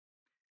did.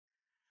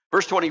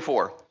 Verse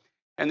 24,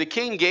 and the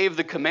king gave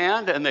the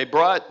command, and they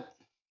brought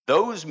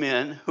those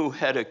men who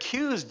had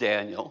accused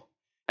Daniel,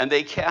 and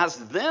they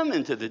cast them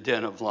into the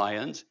den of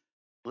lions.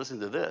 Listen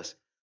to this.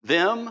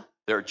 Them,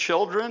 their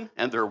children,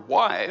 and their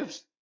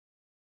wives,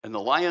 and the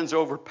lions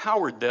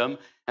overpowered them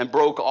and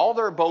broke all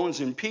their bones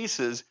in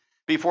pieces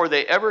before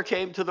they ever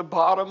came to the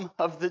bottom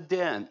of the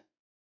den.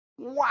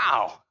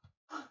 Wow.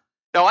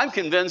 Now, I'm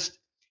convinced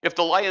if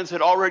the lions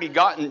had already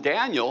gotten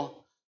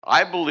Daniel,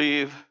 I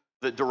believe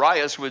that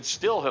Darius would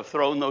still have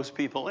thrown those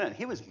people in.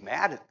 He was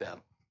mad at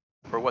them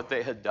for what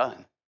they had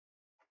done.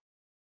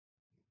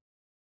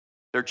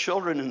 Their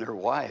children and their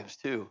wives,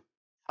 too.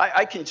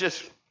 I can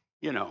just,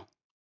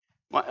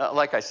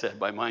 like I said,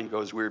 my mind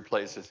goes weird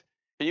places.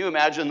 Can you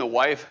imagine the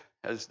wife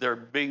as they're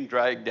being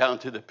dragged down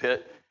to the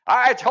pit?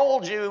 I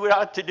told you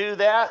not to do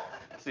that.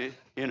 See,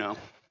 I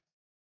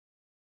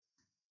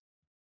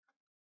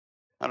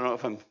don't know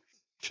if I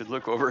should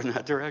look over in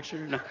that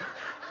direction or not.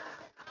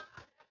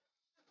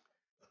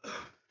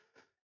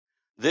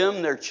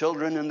 Them, their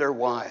children, and their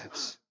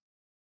wives.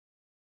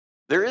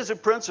 There is a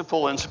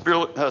principle in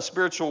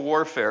spiritual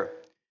warfare.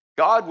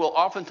 God will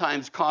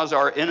oftentimes cause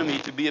our enemy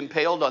to be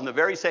impaled on the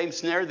very same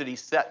snare that he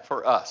set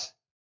for us.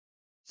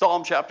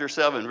 Psalm chapter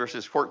 7,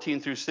 verses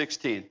 14 through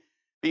 16.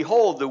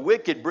 Behold, the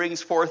wicked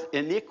brings forth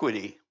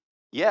iniquity.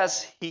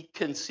 Yes, he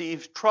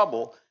conceives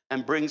trouble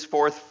and brings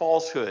forth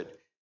falsehood.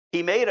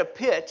 He made a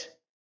pit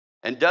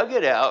and dug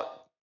it out,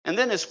 and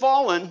then is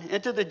fallen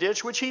into the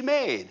ditch which he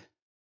made.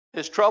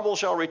 His trouble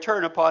shall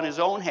return upon his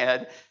own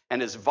head,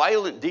 and his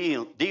violent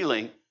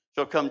dealing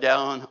shall come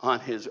down on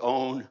his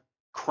own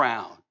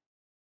crown.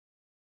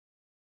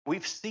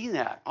 We've seen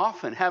that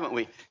often, haven't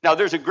we? Now,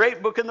 there's a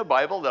great book in the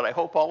Bible that I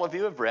hope all of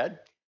you have read,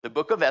 the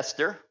book of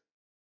Esther.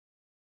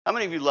 How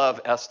many of you love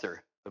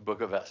Esther, the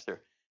book of Esther?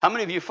 How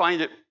many of you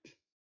find it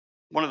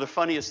one of the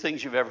funniest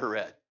things you've ever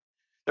read?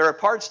 There are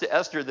parts to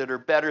Esther that are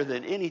better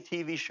than any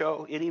TV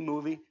show, any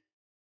movie.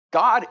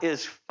 God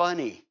is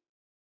funny.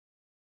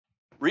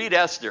 Read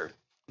Esther.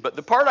 But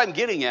the part I'm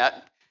getting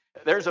at,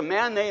 there's a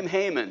man named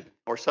Haman,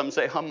 or some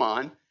say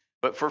Haman,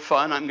 but for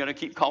fun, I'm going to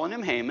keep calling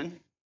him Haman.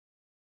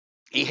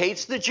 He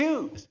hates the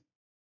Jews.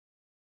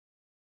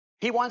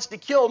 He wants to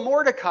kill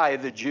Mordecai,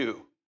 the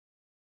Jew.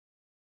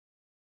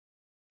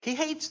 He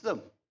hates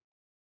them.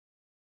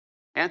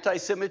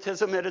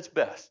 Anti-Semitism at its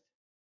best.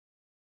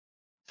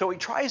 So he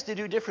tries to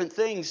do different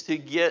things to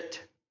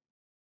get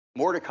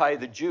Mordecai,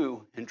 the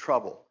Jew, in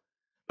trouble.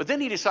 But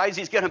then he decides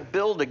he's going to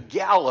build a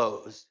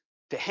gallows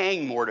to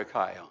hang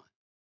Mordecai on.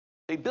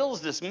 He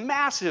builds this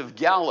massive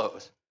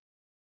gallows.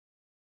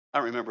 I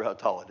don't remember how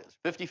tall it is.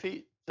 50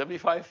 feet?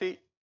 75 feet?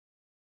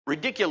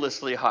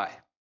 Ridiculously high.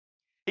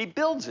 He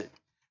builds it.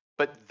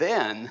 But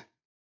then,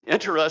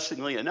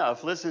 interestingly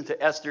enough, listen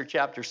to Esther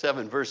chapter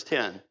 7, verse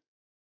 10.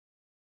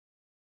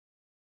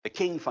 The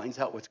king finds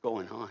out what's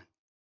going on.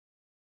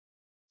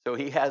 So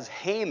he has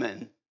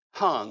Haman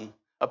hung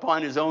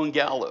upon his own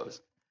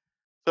gallows.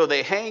 So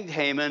they hanged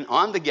Haman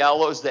on the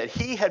gallows that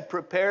he had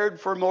prepared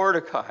for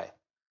Mordecai.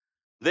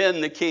 Then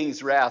the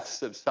king's wrath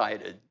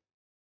subsided.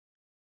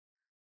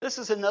 This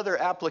is another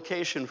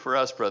application for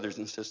us, brothers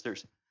and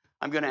sisters.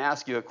 I'm going to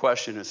ask you a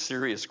question, a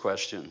serious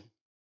question.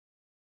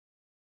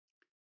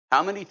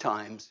 How many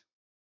times,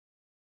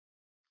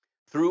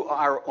 through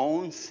our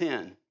own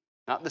sin,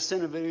 not the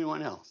sin of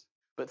anyone else,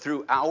 but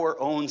through our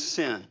own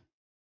sin,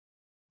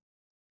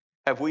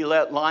 have we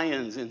let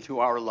lions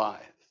into our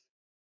lives?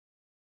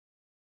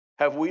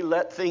 Have we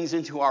let things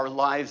into our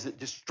lives that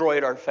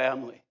destroyed our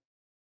family,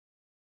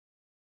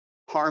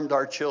 harmed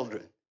our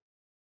children,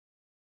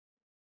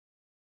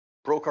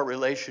 broke our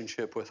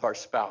relationship with our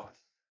spouse?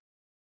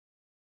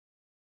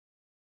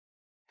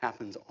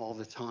 Happens all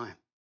the time.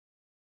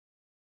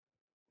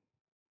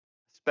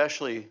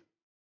 Especially,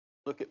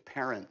 look at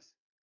parents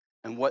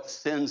and what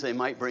sins they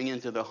might bring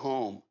into the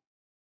home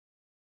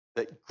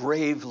that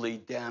gravely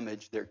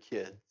damage their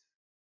kids.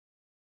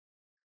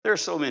 There are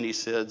so many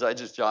sins. I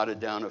just jotted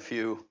down a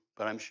few,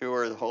 but I'm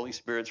sure the Holy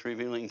Spirit's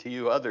revealing to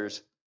you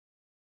others.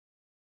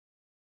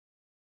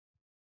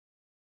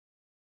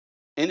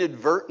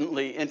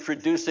 Inadvertently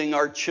introducing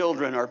our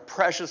children, our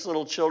precious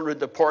little children,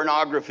 to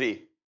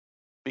pornography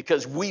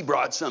because we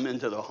brought some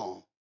into the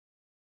home,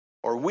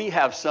 or we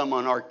have some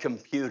on our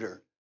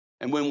computer.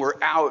 And when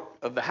we're out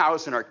of the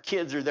house and our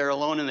kids are there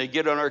alone and they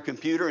get on our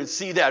computer and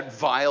see that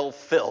vile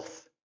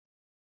filth.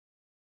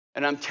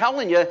 And I'm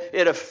telling you,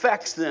 it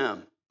affects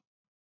them.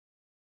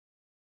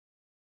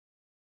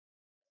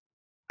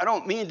 I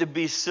don't mean to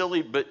be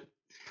silly, but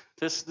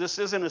this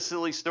isn't a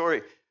silly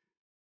story.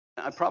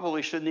 I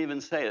probably shouldn't even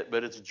say it,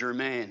 but it's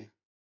germane.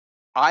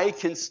 I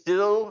can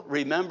still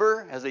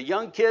remember as a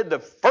young kid the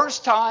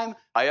first time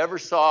I ever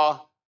saw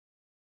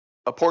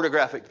a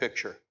pornographic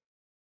picture.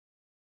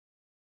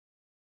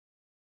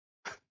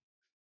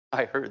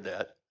 I heard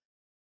that.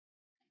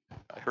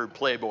 I heard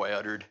Playboy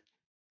uttered.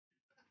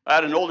 I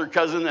had an older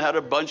cousin that had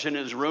a bunch in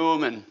his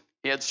room, and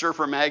he had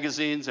surfer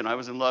magazines, and I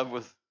was in love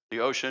with the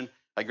ocean.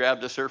 I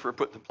grabbed a surfer,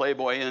 put the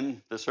Playboy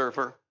in the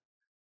surfer.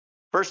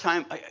 First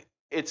time,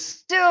 it's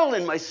still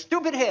in my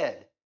stupid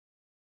head.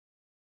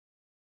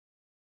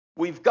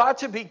 We've got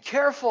to be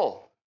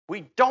careful.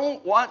 We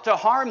don't want to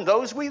harm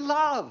those we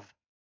love.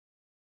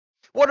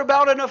 What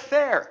about an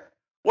affair?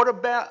 What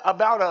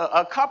about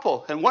a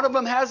couple and one of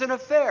them has an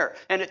affair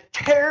and it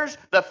tears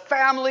the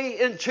family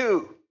in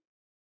two?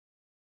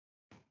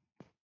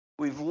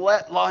 We've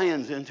let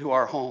lions into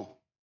our home.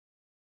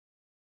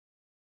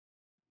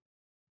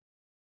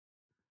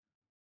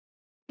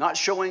 Not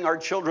showing our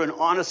children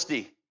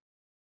honesty.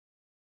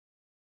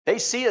 They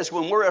see us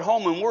when we're at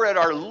home and we're at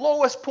our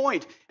lowest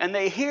point, and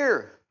they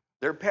hear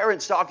their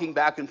parents talking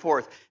back and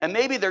forth. And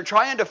maybe they're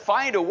trying to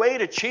find a way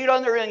to cheat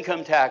on their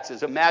income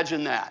taxes.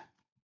 Imagine that.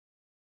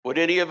 Would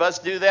any of us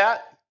do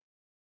that?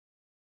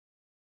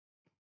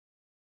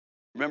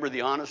 Remember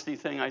the honesty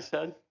thing I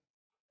said?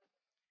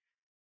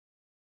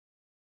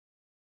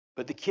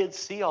 But the kids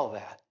see all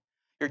that.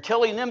 You're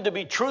telling them to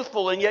be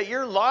truthful, and yet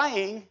you're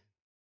lying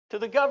to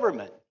the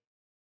government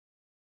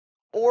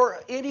or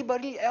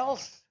anybody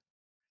else.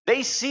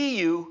 They see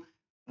you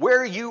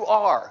where you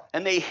are,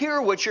 and they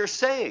hear what you're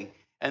saying,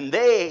 and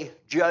they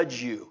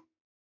judge you.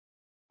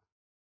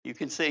 You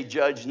can say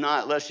judge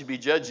not, lest you be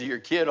judged to your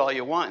kid all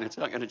you want, and it's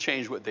not going to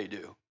change what they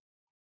do.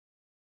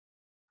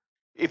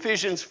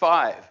 Ephesians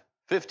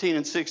 5:15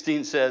 and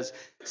 16 says,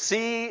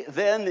 "See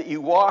then that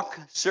you walk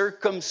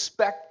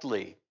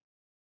circumspectly,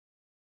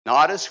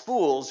 not as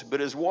fools,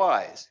 but as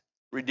wise,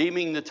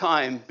 redeeming the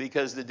time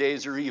because the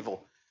days are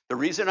evil." The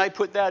reason I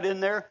put that in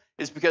there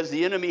is because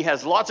the enemy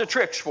has lots of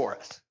tricks for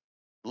us.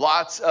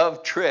 Lots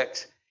of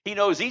tricks. He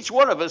knows each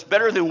one of us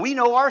better than we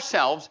know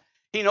ourselves.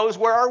 He knows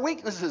where our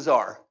weaknesses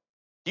are.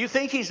 Do you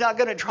think he's not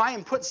going to try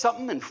and put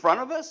something in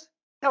front of us?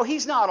 No,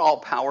 he's not all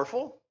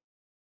powerful,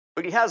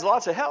 but he has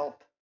lots of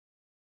help.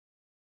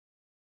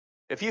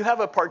 If you have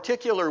a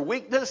particular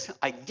weakness,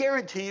 I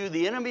guarantee you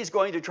the enemy's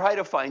going to try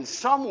to find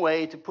some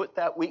way to put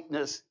that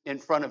weakness in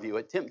front of you,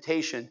 a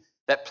temptation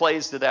that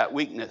plays to that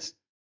weakness.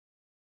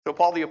 So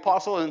Paul the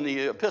Apostle in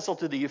the epistle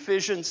to the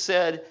Ephesians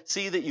said,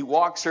 "See that you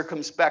walk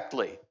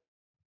circumspectly."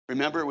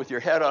 Remember, with your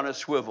head on a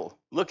swivel,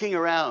 looking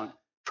around,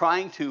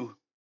 trying to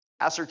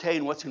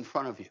ascertain what's in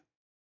front of you,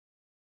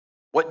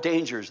 what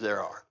dangers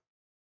there are.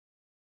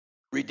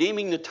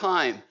 Redeeming the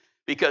time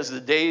because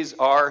the days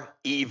are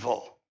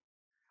evil.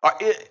 Are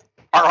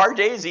our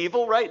days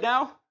evil right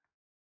now?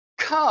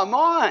 Come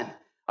on.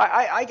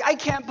 I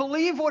can't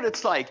believe what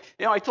it's like.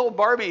 You know, I told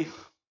Barbie,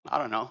 I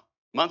don't know,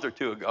 a month or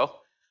two ago,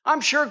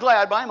 I'm sure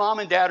glad my mom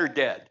and dad are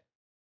dead.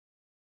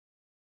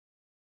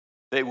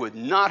 They would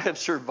not have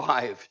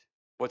survived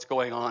what's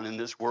going on in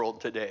this world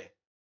today.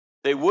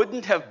 They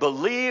wouldn't have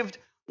believed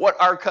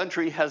what our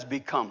country has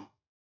become.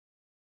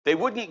 They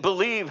wouldn't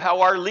believe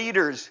how our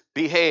leaders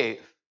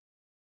behave.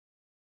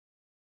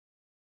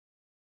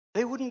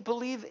 They wouldn't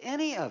believe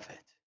any of it.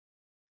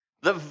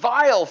 The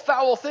vile,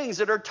 foul things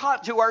that are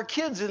taught to our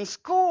kids in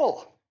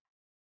school.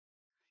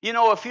 You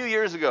know, a few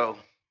years ago,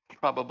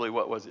 probably,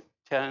 what was it,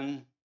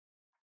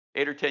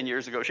 8 or 10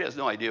 years ago, she has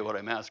no idea what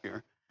I'm asking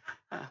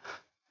her.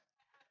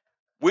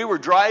 We were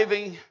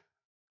driving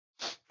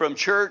from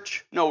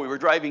church, no, we were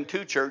driving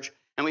to church,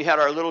 and we had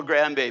our little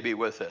grandbaby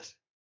with us,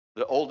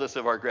 the oldest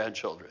of our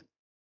grandchildren.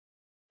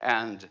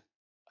 And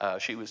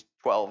she was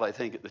 12, I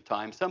think, at the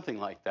time, something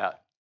like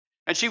that.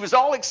 And she was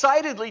all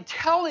excitedly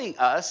telling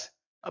us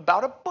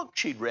about a book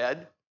she'd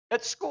read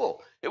at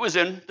school. It was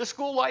in the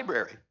school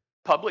library,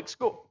 public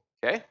school,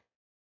 okay?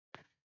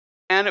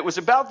 And it was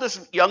about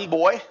this young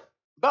boy,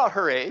 about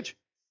her age,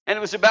 and it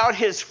was about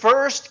his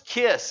first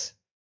kiss.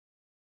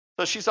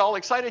 So she's all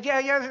excited,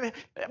 yeah,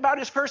 about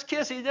his first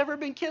kiss. He'd never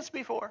been kissed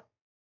before.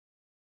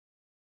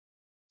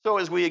 So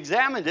as we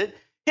examined it,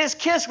 his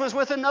kiss was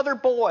with another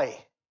boy.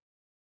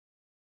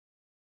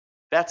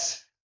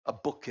 That's a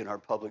book in our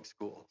public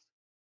schools.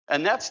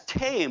 And that's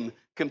tame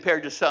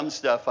compared to some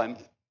stuff I'm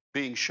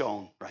being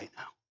shown right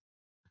now.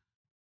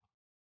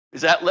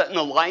 Is that letting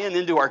a lion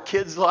into our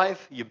kids'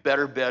 life? You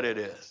better bet it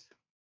is.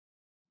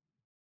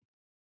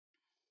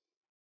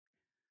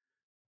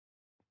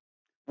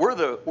 We're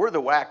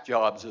the whack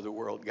jobs of the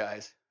world,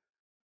 guys.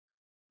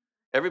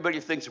 Everybody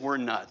thinks we're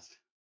nuts.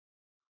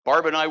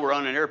 Barb and I were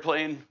on an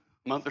airplane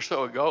a month or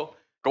so ago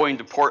going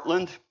to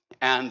Portland,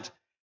 and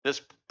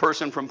this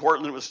person from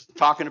Portland was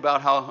talking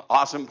about how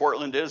awesome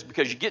Portland is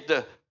because you get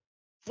to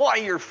fly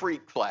your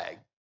freak flag.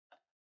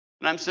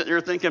 And I'm sitting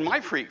there thinking, my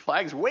freak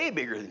flag's way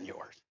bigger than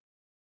yours.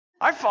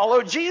 I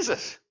follow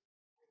Jesus.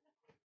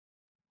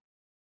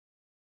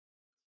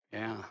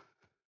 Yeah.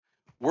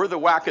 We're the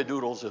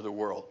wackadoodles of the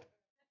world.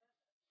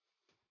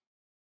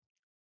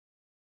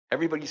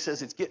 Everybody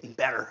says it's getting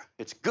better.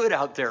 It's good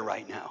out there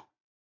right now.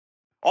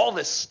 All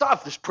this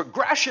stuff, this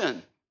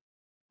progression.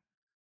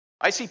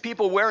 I see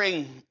people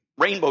wearing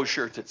rainbow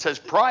shirts that says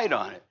pride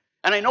on it.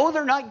 And I know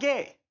they're not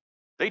gay.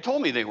 They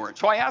told me they weren't.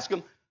 So I asked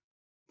them,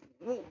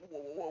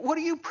 what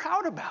are you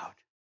proud about?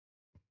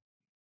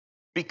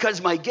 Because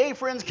my gay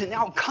friends can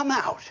now come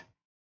out.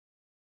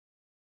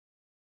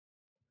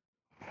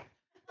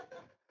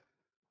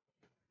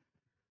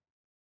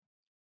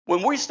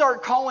 When we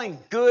start calling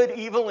good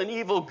evil and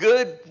evil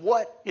good,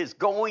 what is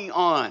going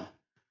on?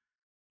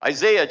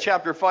 Isaiah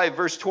chapter 5,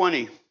 verse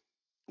 20.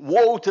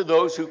 Woe to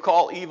those who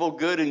call evil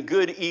good and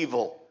good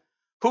evil,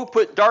 who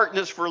put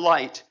darkness for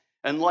light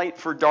and light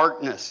for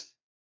darkness,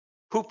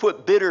 who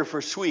put bitter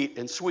for sweet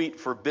and sweet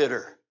for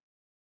bitter.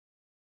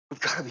 We've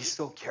got to be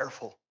so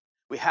careful.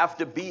 We have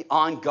to be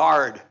on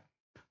guard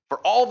for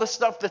all the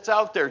stuff that's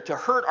out there to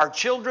hurt our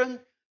children,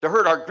 to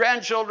hurt our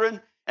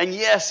grandchildren, and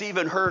yes,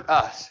 even hurt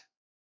us.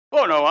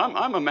 Oh no,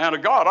 I'm a man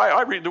of God.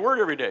 I read the word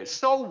every day.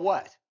 So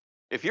what?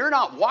 If you're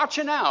not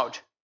watching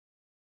out,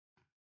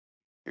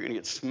 you're going to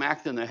get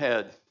smacked in the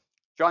head.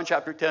 John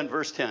chapter 10,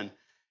 verse 10.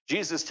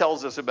 Jesus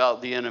tells us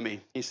about the enemy.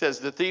 He says,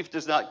 the thief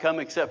does not come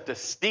except to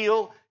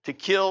steal, to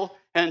kill,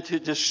 and to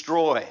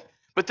destroy.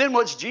 But then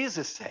what's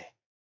Jesus say?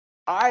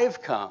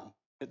 I've come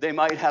that they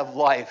might have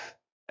life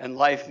and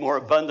life more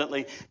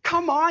abundantly.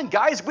 Come on,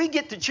 guys, we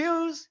get to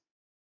choose.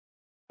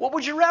 What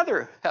would you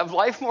rather? Have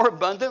life more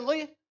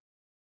abundantly?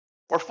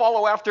 Or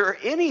follow after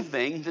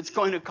anything that's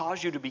going to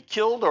cause you to be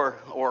killed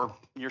or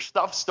your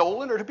stuff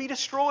stolen or to be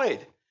destroyed?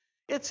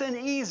 It's an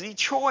easy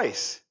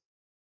choice.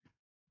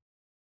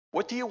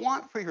 What do you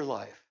want for your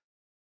life?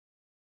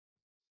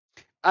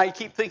 I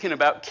keep thinking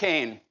about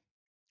Cain.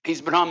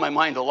 He's been on my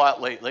mind a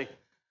lot lately.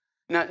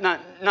 Not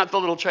the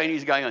little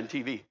Chinese guy on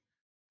TV.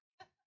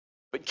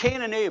 But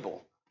Cain and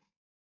Abel.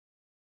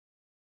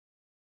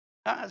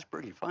 That's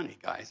pretty funny,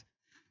 guys.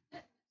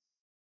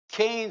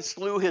 Cain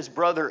slew his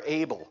brother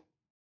Abel,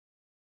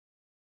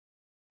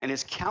 and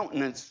his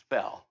countenance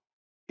fell.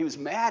 He was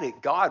mad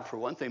at God, for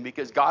one thing,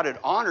 because God had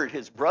honored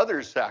his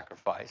brother's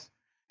sacrifice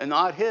and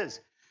not his.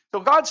 So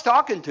God's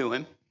talking to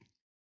him,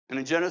 and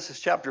in Genesis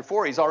chapter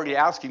 4, he's already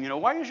asking,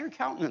 why is your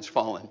countenance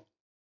fallen?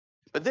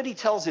 But then he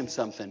tells him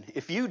something.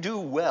 If you do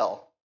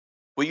well,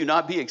 will you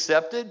not be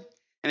accepted?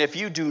 And if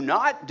you do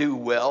not do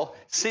well,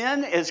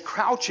 sin is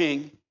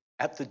crouching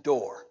at the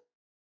door.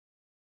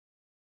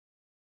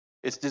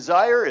 Its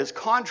desire is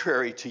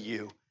contrary to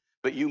you,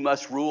 but you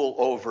must rule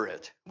over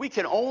it. We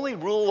can only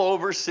rule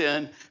over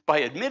sin by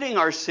admitting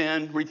our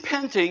sin,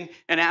 repenting,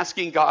 and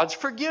asking God's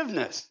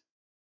forgiveness.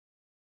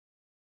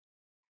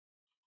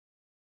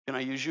 Can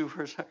I use you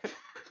for a second?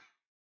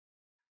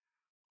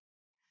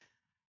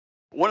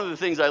 One of the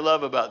things I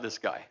love about this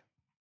guy,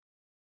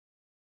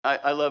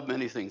 I love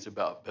many things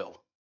about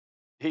Bill.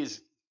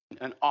 He's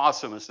an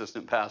awesome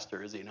assistant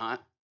pastor, is he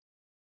not?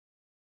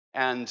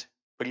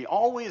 But he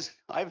always,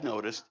 I've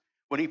noticed,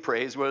 when he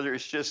prays, whether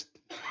it's just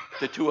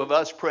the two of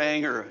us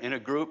praying or in a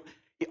group,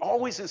 he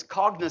always is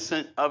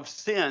cognizant of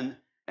sin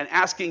and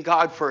asking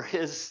God for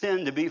his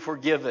sin to be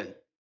forgiven.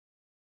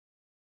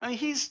 I mean,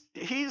 he's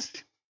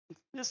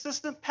the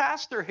assistant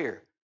pastor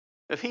here.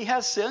 If he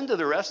has sin, do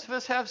the rest of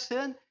us have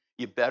sin?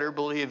 You better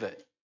believe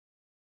it.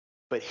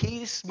 But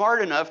he's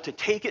smart enough to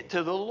take it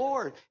to the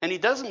Lord. And he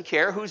doesn't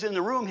care who's in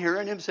the room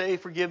hearing him say,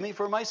 forgive me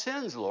for my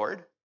sins,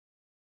 Lord.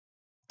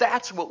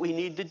 That's what we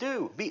need to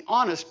do. Be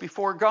honest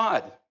before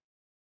God.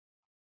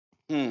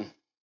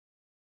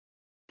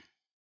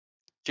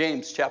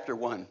 James chapter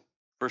 1,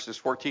 verses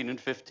 14 and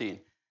 15.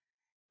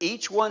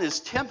 Each one is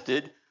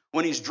tempted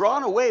when he's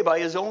drawn away by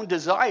his own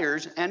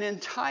desires and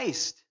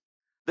enticed.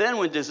 Then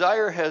when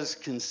desire has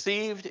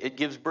conceived, it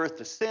gives birth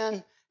to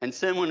sin, and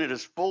sin, when it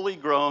is fully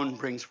grown,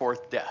 brings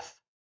forth death.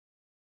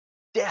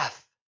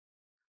 Death.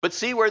 But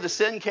see where the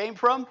sin came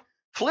from?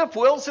 Flip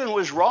Wilson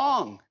was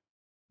wrong.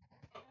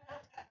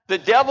 The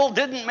devil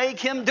didn't make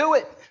him do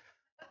it.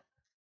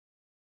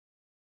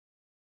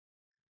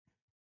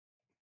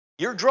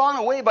 You're drawn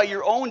away by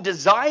your own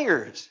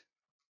desires.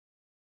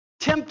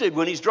 Tempted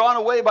when he's drawn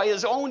away by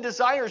his own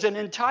desires and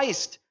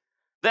enticed.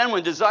 Then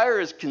when desire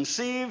is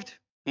conceived,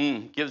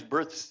 gives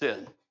birth to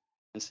sin.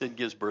 And sin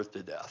gives birth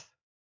to death.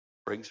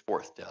 Brings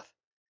forth death.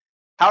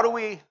 How do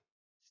we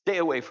stay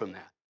away from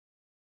that?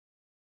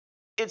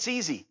 It's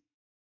easy.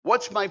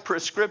 What's my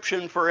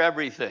prescription for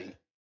everything?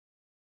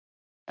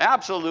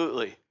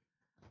 Absolutely.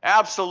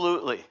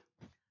 Absolutely.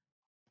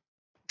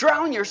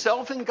 Drown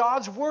yourself in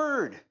God's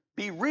word.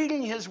 Be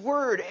reading his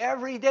word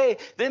every day.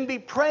 Then be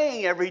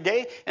praying every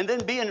day. And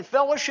then be in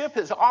fellowship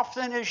as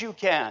often as you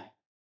can.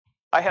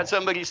 I had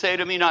somebody say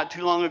to me not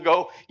too long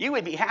ago, you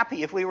would be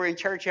happy if we were in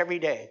church every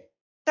day.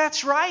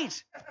 That's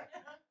right.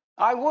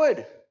 I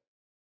would.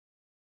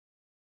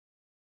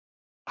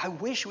 I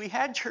wish we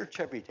had church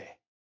every day.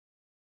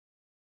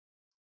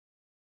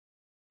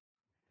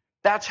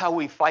 That's how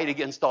we fight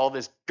against all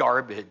this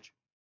garbage.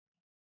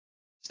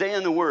 Stay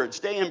in the word,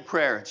 stay in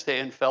prayer, stay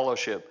in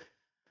fellowship.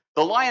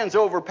 The lions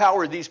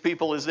overpowered these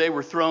people as they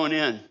were thrown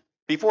in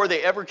before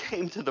they ever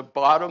came to the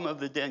bottom of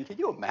the den. Can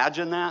you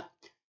imagine that?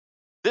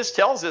 This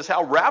tells us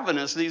how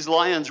ravenous these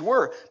lions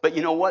were. But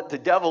you know what? The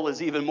devil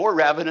is even more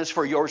ravenous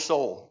for your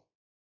soul.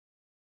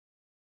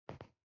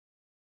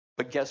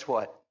 But guess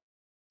what?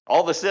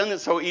 All the sin that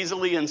so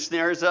easily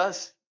ensnares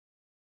us.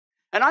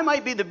 And I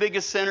might be the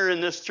biggest sinner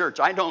in this church.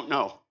 I don't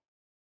know.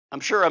 I'm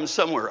sure I'm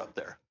somewhere up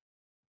there.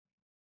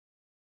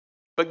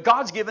 But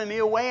God's given me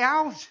a way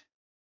out.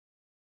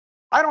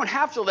 I don't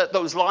have to let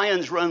those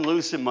lions run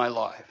loose in my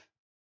life.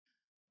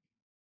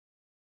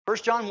 1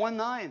 John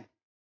 1:9.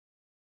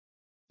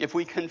 If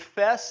we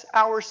confess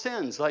our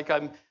sins, like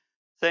I'm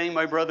saying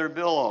my brother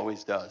Bill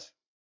always does,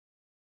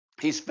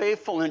 He's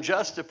faithful and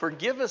just to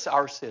forgive us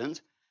our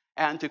sins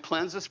and to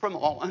cleanse us from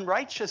all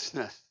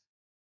unrighteousness.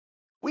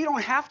 We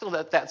don't have to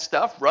let that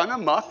stuff run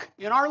amok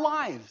in our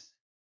lives.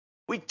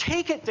 We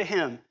take it to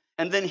him,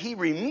 and then he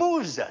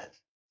removes it.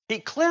 He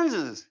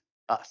cleanses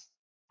us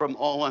from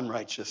all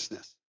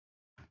unrighteousness.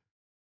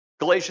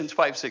 Galatians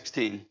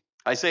 5:16,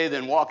 I say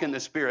then, walk in the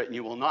Spirit, and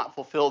you will not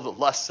fulfill the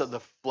lusts of the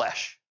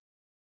flesh.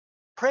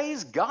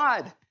 Praise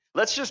God.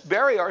 Let's just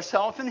bury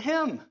ourselves in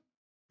him.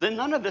 Then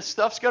none of this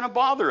stuff's going to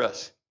bother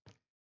us.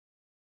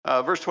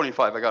 Verse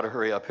 25, I got to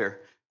hurry up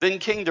here. Then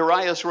King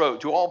Darius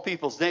wrote, to all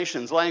peoples,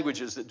 nations,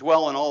 languages that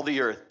dwell on all the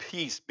earth,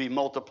 peace be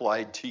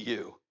multiplied to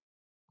you.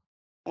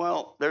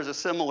 Well, there's a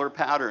similar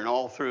pattern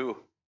all through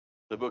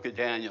the book of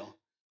Daniel,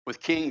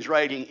 with kings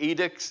writing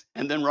edicts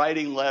and then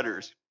writing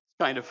letters.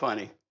 It's kind of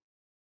funny.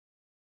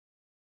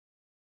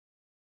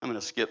 I'm going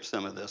to skip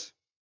some of this.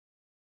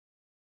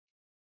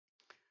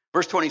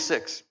 Verse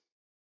 26.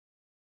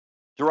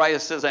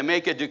 Darius says, I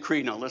make a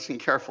decree. Now listen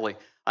carefully.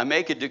 I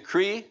make a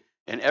decree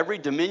in every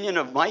dominion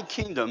of my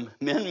kingdom,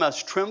 men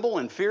must tremble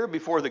and fear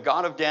before the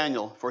God of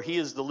Daniel, for he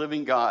is the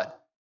living God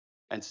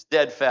and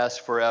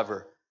steadfast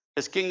forever.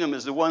 His kingdom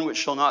is the one which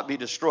shall not be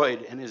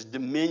destroyed, and his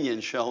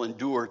dominion shall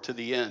endure to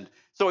the end.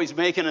 So he's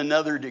making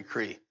another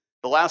decree.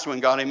 The last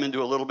one got him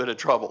into a little bit of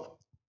trouble.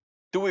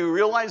 Do we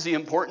realize the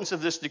importance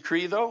of this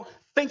decree, though?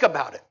 Think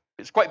about it.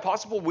 It's quite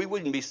possible we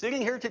wouldn't be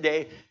sitting here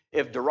today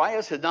if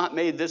Darius had not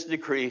made this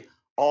decree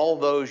all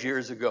those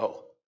years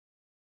ago.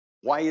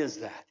 Why is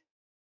that?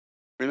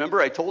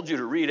 Remember, I told you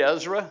to read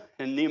Ezra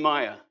and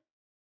Nehemiah.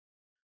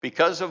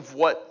 Because of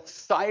what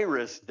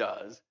Cyrus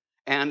does,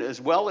 and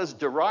as well as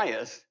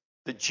Darius,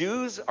 the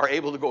Jews are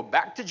able to go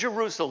back to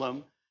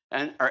Jerusalem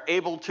and are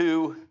able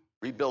to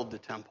rebuild the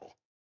temple.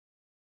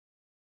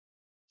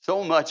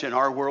 So much in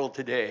our world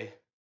today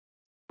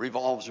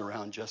revolves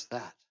around just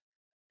that.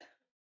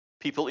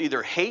 People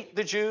either hate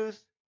the Jews,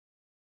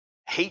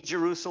 hate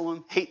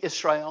Jerusalem, hate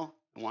Israel,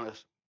 and want to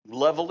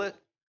level it,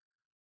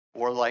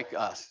 or like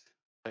us,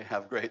 they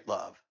have great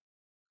love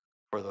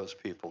for those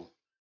people.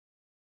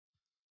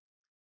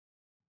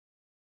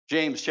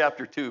 James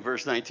chapter 2,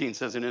 verse 19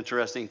 says an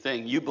interesting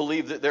thing. You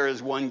believe that there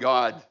is one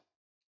God.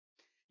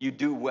 You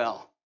do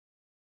well.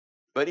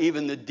 But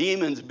even the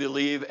demons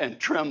believe and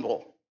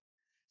tremble.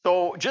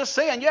 So just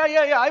saying,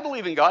 yeah, I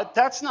believe in God,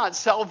 that's not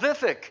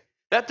salvific.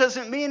 That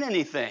doesn't mean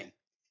anything.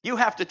 You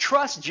have to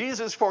trust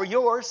Jesus for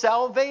your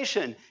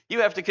salvation.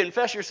 You have to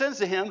confess your sins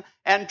to him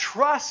and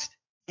trust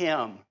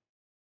him.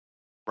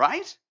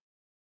 Right?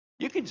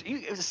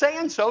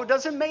 Saying so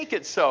doesn't make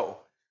it so.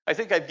 I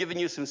think I've given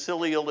you some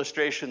silly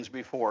illustrations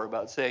before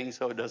about saying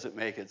so doesn't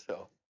make it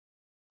so.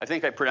 I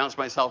think I pronounced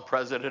myself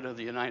President of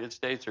the United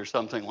States or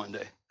something one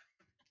day.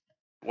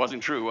 It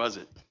wasn't true, was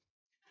it?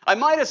 I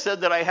might have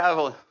said that I have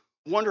a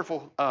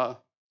wonderful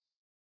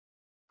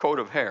coat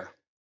of hair.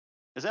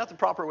 Is that the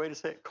proper way to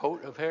say it?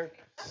 Coat of hair?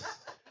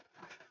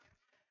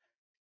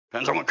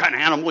 Depends on what kind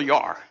of animal you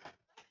are.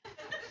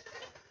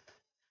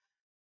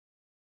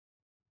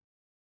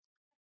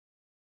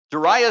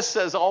 Darius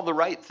says all the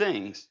right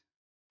things,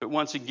 but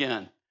once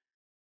again,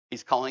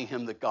 he's calling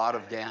him the God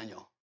of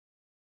Daniel.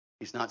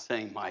 He's not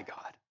saying my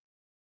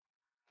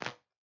God.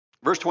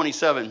 Verse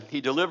 27, he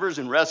delivers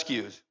and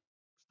rescues.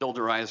 Still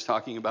Darius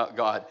talking about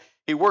God.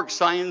 He works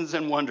signs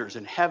and wonders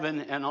in heaven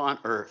and on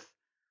earth,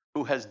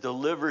 who has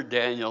delivered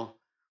Daniel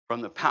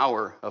from the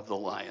power of the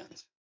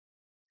lions.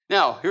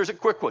 Now, here's a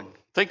quick one.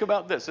 Think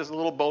about this. This is a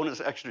little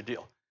bonus extra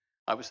deal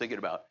I was thinking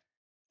about.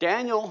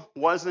 Daniel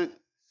wasn't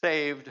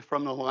saved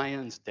from the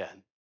lion's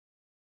den.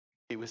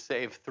 He was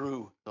saved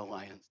through the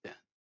lion's den.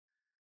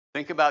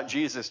 Think about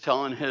Jesus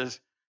telling his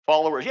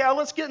followers, yeah,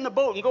 let's get in the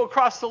boat and go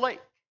across the lake.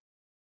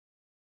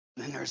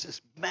 And then there's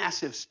this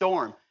massive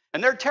storm.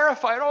 And they're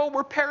terrified. Oh,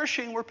 we're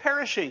perishing. We're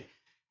perishing.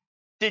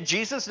 Did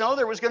Jesus know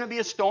there was going to be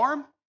a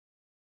storm?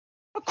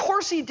 Of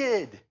course he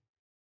did.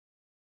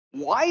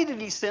 Why did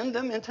he send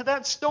them into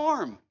that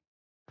storm?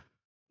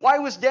 Why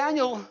was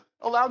Daniel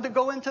allowed to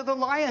go into the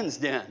lion's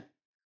den?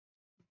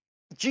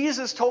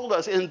 Jesus told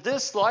us, in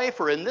this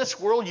life or in this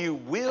world, you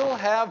will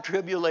have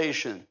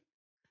tribulation.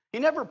 He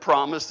never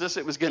promised us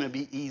it was going to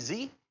be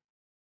easy.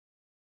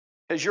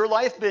 Has your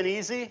life been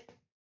easy?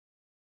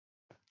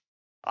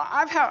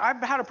 I've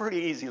had a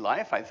pretty easy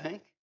life, I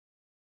think.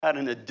 Had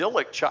an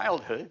idyllic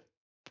childhood.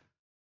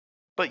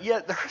 But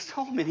yet there are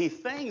so many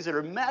things that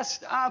are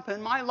messed up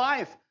in my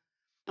life.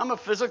 I'm a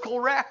physical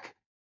wreck,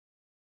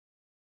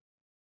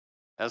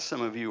 as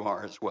some of you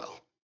are as well.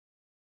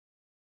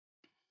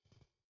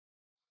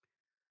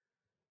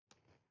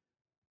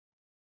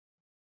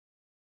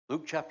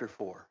 Luke chapter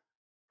 4,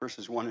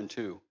 verses 1 and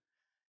 2.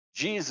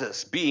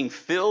 Jesus, being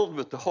filled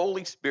with the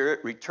Holy Spirit,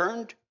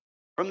 returned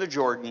from the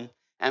Jordan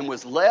and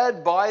was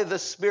led by the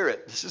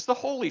Spirit. This is the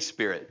Holy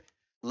Spirit.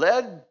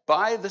 Led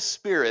by the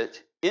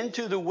Spirit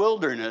into the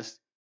wilderness,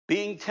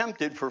 being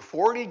tempted for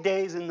 40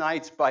 days and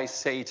nights by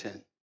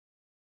Satan.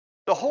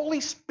 The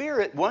Holy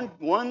Spirit,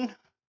 one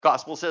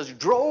gospel says,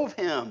 drove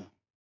him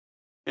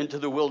into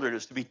the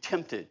wilderness to be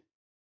tempted.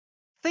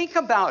 Think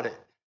about it.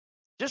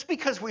 Just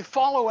because we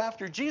follow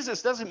after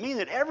Jesus doesn't mean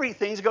that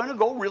everything's going to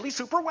go really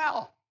super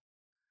well.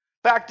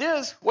 Fact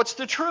is, what's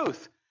the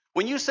truth?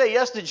 When you say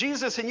yes to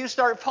Jesus and you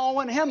start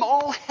following him,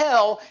 all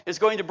hell is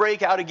going to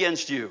break out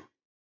against you.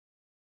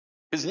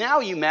 Because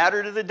now you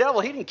matter to the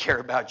devil. He didn't care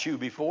about you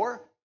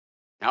before.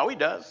 Now he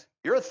does.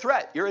 You're a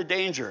threat. You're a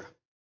danger.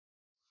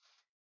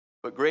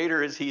 But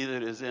greater is he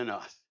that is in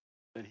us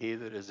than he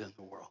that is in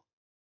the world.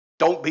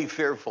 Don't be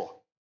fearful.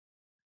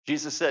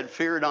 Jesus said,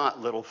 fear not,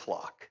 little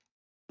flock.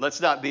 Let's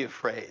not be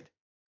afraid.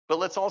 But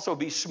let's also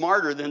be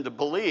smarter than to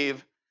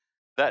believe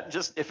that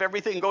just if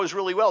everything goes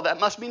really well, that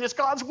must mean it's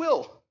God's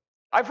will.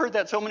 I've heard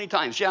that so many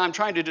times. Yeah, I'm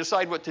trying to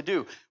decide what to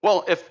do.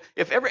 Well,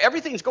 if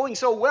everything's going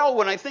so well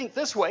when I think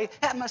this way,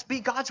 that must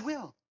be God's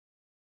will.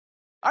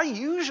 I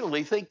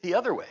usually think the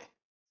other way.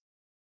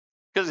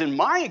 Because in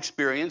my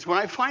experience, when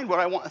I find what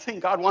I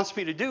think God wants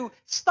me to do,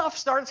 stuff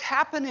starts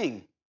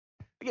happening.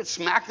 I get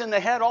smacked in the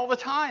head all the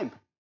time.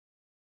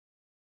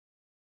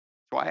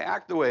 That's why I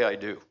act the way I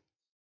do.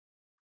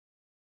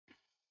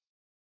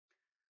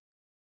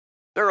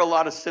 There are a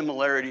lot of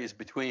similarities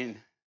between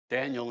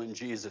Daniel and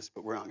Jesus,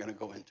 but we're not going to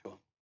go into them.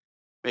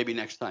 Maybe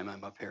next time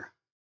I'm up here.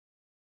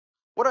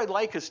 What I'd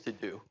like us to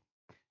do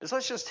is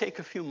let's just take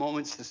a few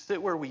moments to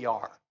sit where we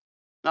are.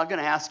 Not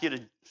going to ask you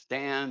to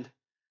stand.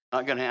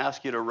 Not going to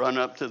ask you to run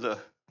up to the,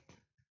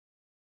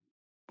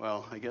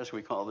 well, I guess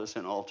we call this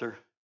an altar,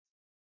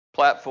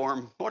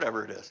 platform,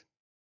 whatever it is.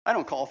 I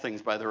don't call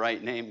things by the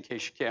right name in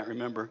case you can't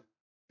remember.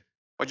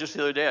 But just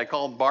the other day I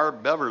called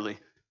Barb Beverly.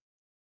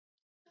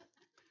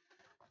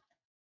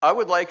 I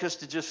would like us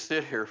to just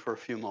sit here for a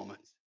few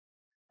moments.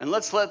 And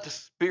let's let the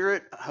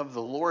Spirit of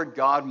the Lord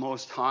God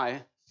Most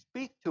High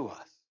speak to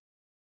us.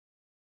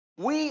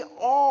 We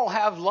all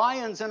have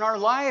lions in our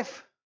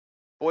life.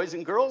 Boys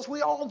and girls,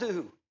 we all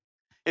do.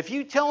 If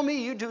you tell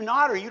me you do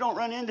not or you don't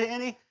run into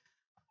any,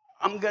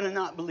 I'm going to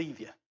not believe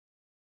you.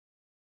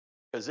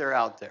 Because they're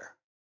out there.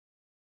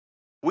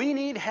 We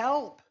need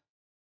help.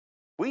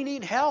 We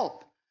need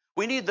help.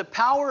 We need the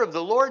power of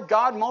the Lord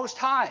God Most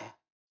High.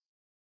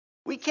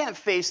 We can't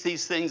face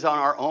these things on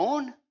our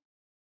own.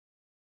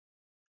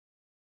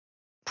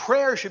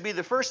 Prayer should be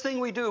the first thing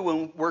we do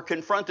when we're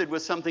confronted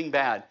with something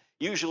bad.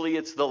 Usually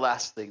it's the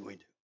last thing we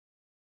do.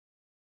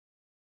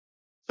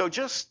 So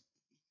just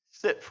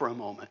sit for a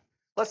moment.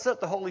 Let's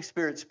let the Holy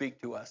Spirit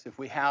speak to us. If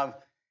we have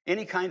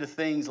any kind of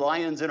things,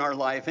 lions in our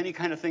life, any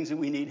kind of things that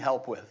we need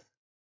help with,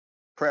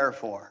 prayer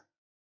for.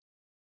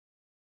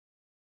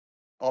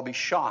 I'll be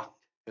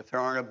shocked if there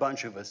aren't a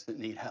bunch of us that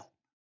need help.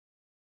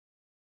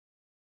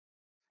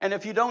 And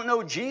if you don't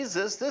know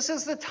Jesus, this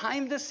is the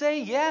time to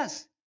say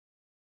yes.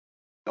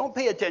 Don't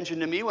pay attention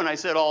to me when I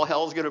said all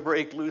hell's going to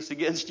break loose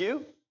against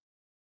you.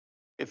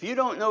 If you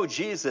don't know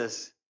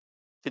Jesus,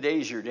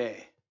 today's your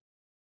day.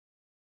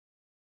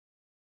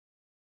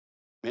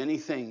 Many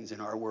things in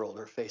our world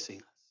are facing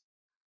us.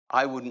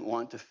 I wouldn't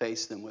want to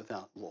face them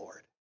without the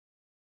Lord.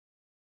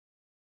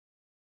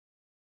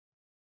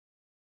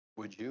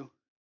 Would you?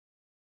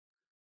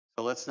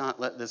 So let's not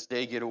let this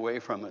day get away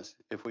from us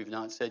if we've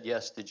not said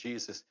yes to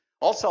Jesus.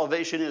 All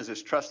salvation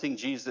is trusting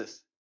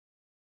Jesus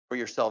for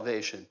your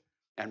salvation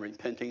and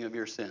repenting of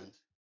your sins.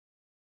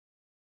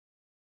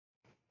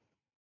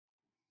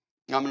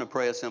 I'm going to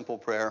pray a simple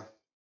prayer.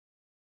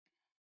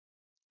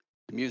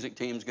 The music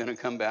team's going to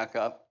come back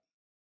up.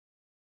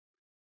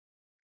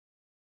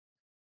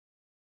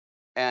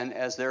 And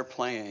as they're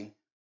playing,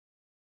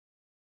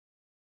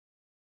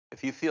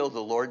 if you feel the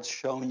Lord's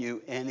shown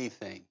you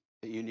anything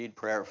that you need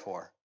prayer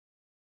for,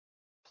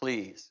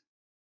 please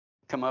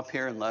come up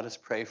here and let us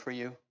pray for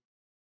you.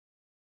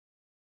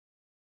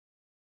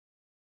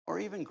 Or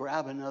even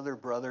grab another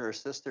brother or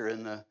sister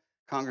in the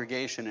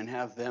congregation and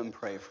have them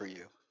pray for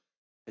you.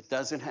 It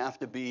doesn't have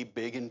to be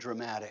big and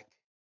dramatic.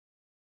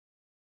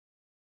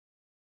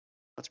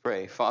 Let's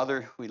pray.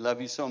 Father, we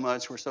love you so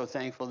much. We're so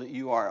thankful that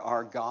you are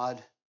our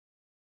God.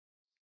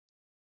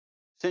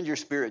 Send your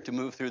Spirit to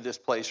move through this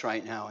place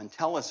right now and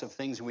tell us of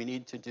things we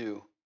need to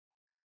do.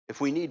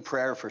 If we need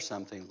prayer for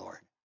something, Lord.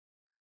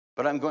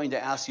 But I'm going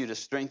to ask you to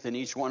strengthen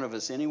each one of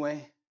us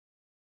anyway,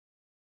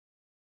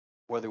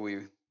 whether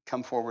we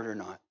come forward or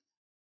not.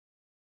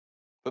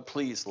 But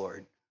please,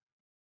 Lord,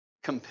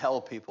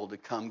 compel people to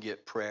come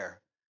get prayer.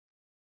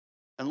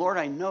 And Lord,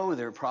 I know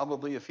there are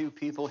probably a few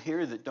people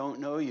here that don't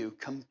know you.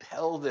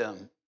 Compel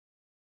them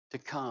to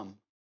come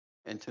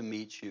and to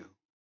meet you.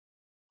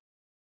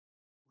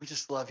 We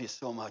just love you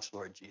so much,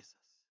 Lord Jesus.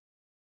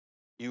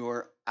 You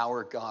are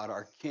our God,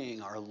 our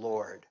King, our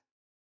Lord.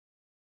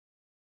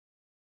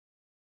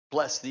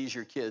 Bless these,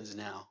 your kids,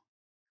 now.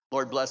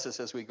 Lord, bless us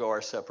as we go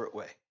our separate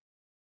way.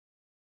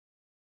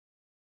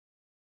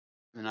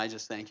 And I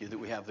just thank you that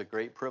we have the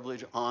great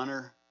privilege,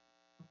 honor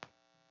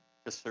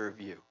to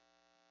serve you.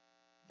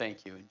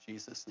 Thank you in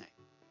Jesus' name.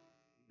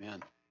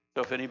 Amen.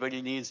 So if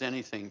anybody needs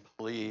anything,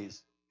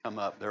 please come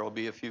up. There will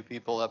be a few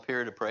people up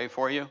here to pray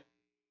for you.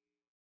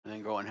 And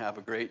then go and have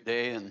a great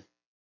day. And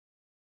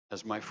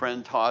as my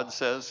friend Todd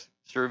says,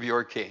 serve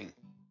your King.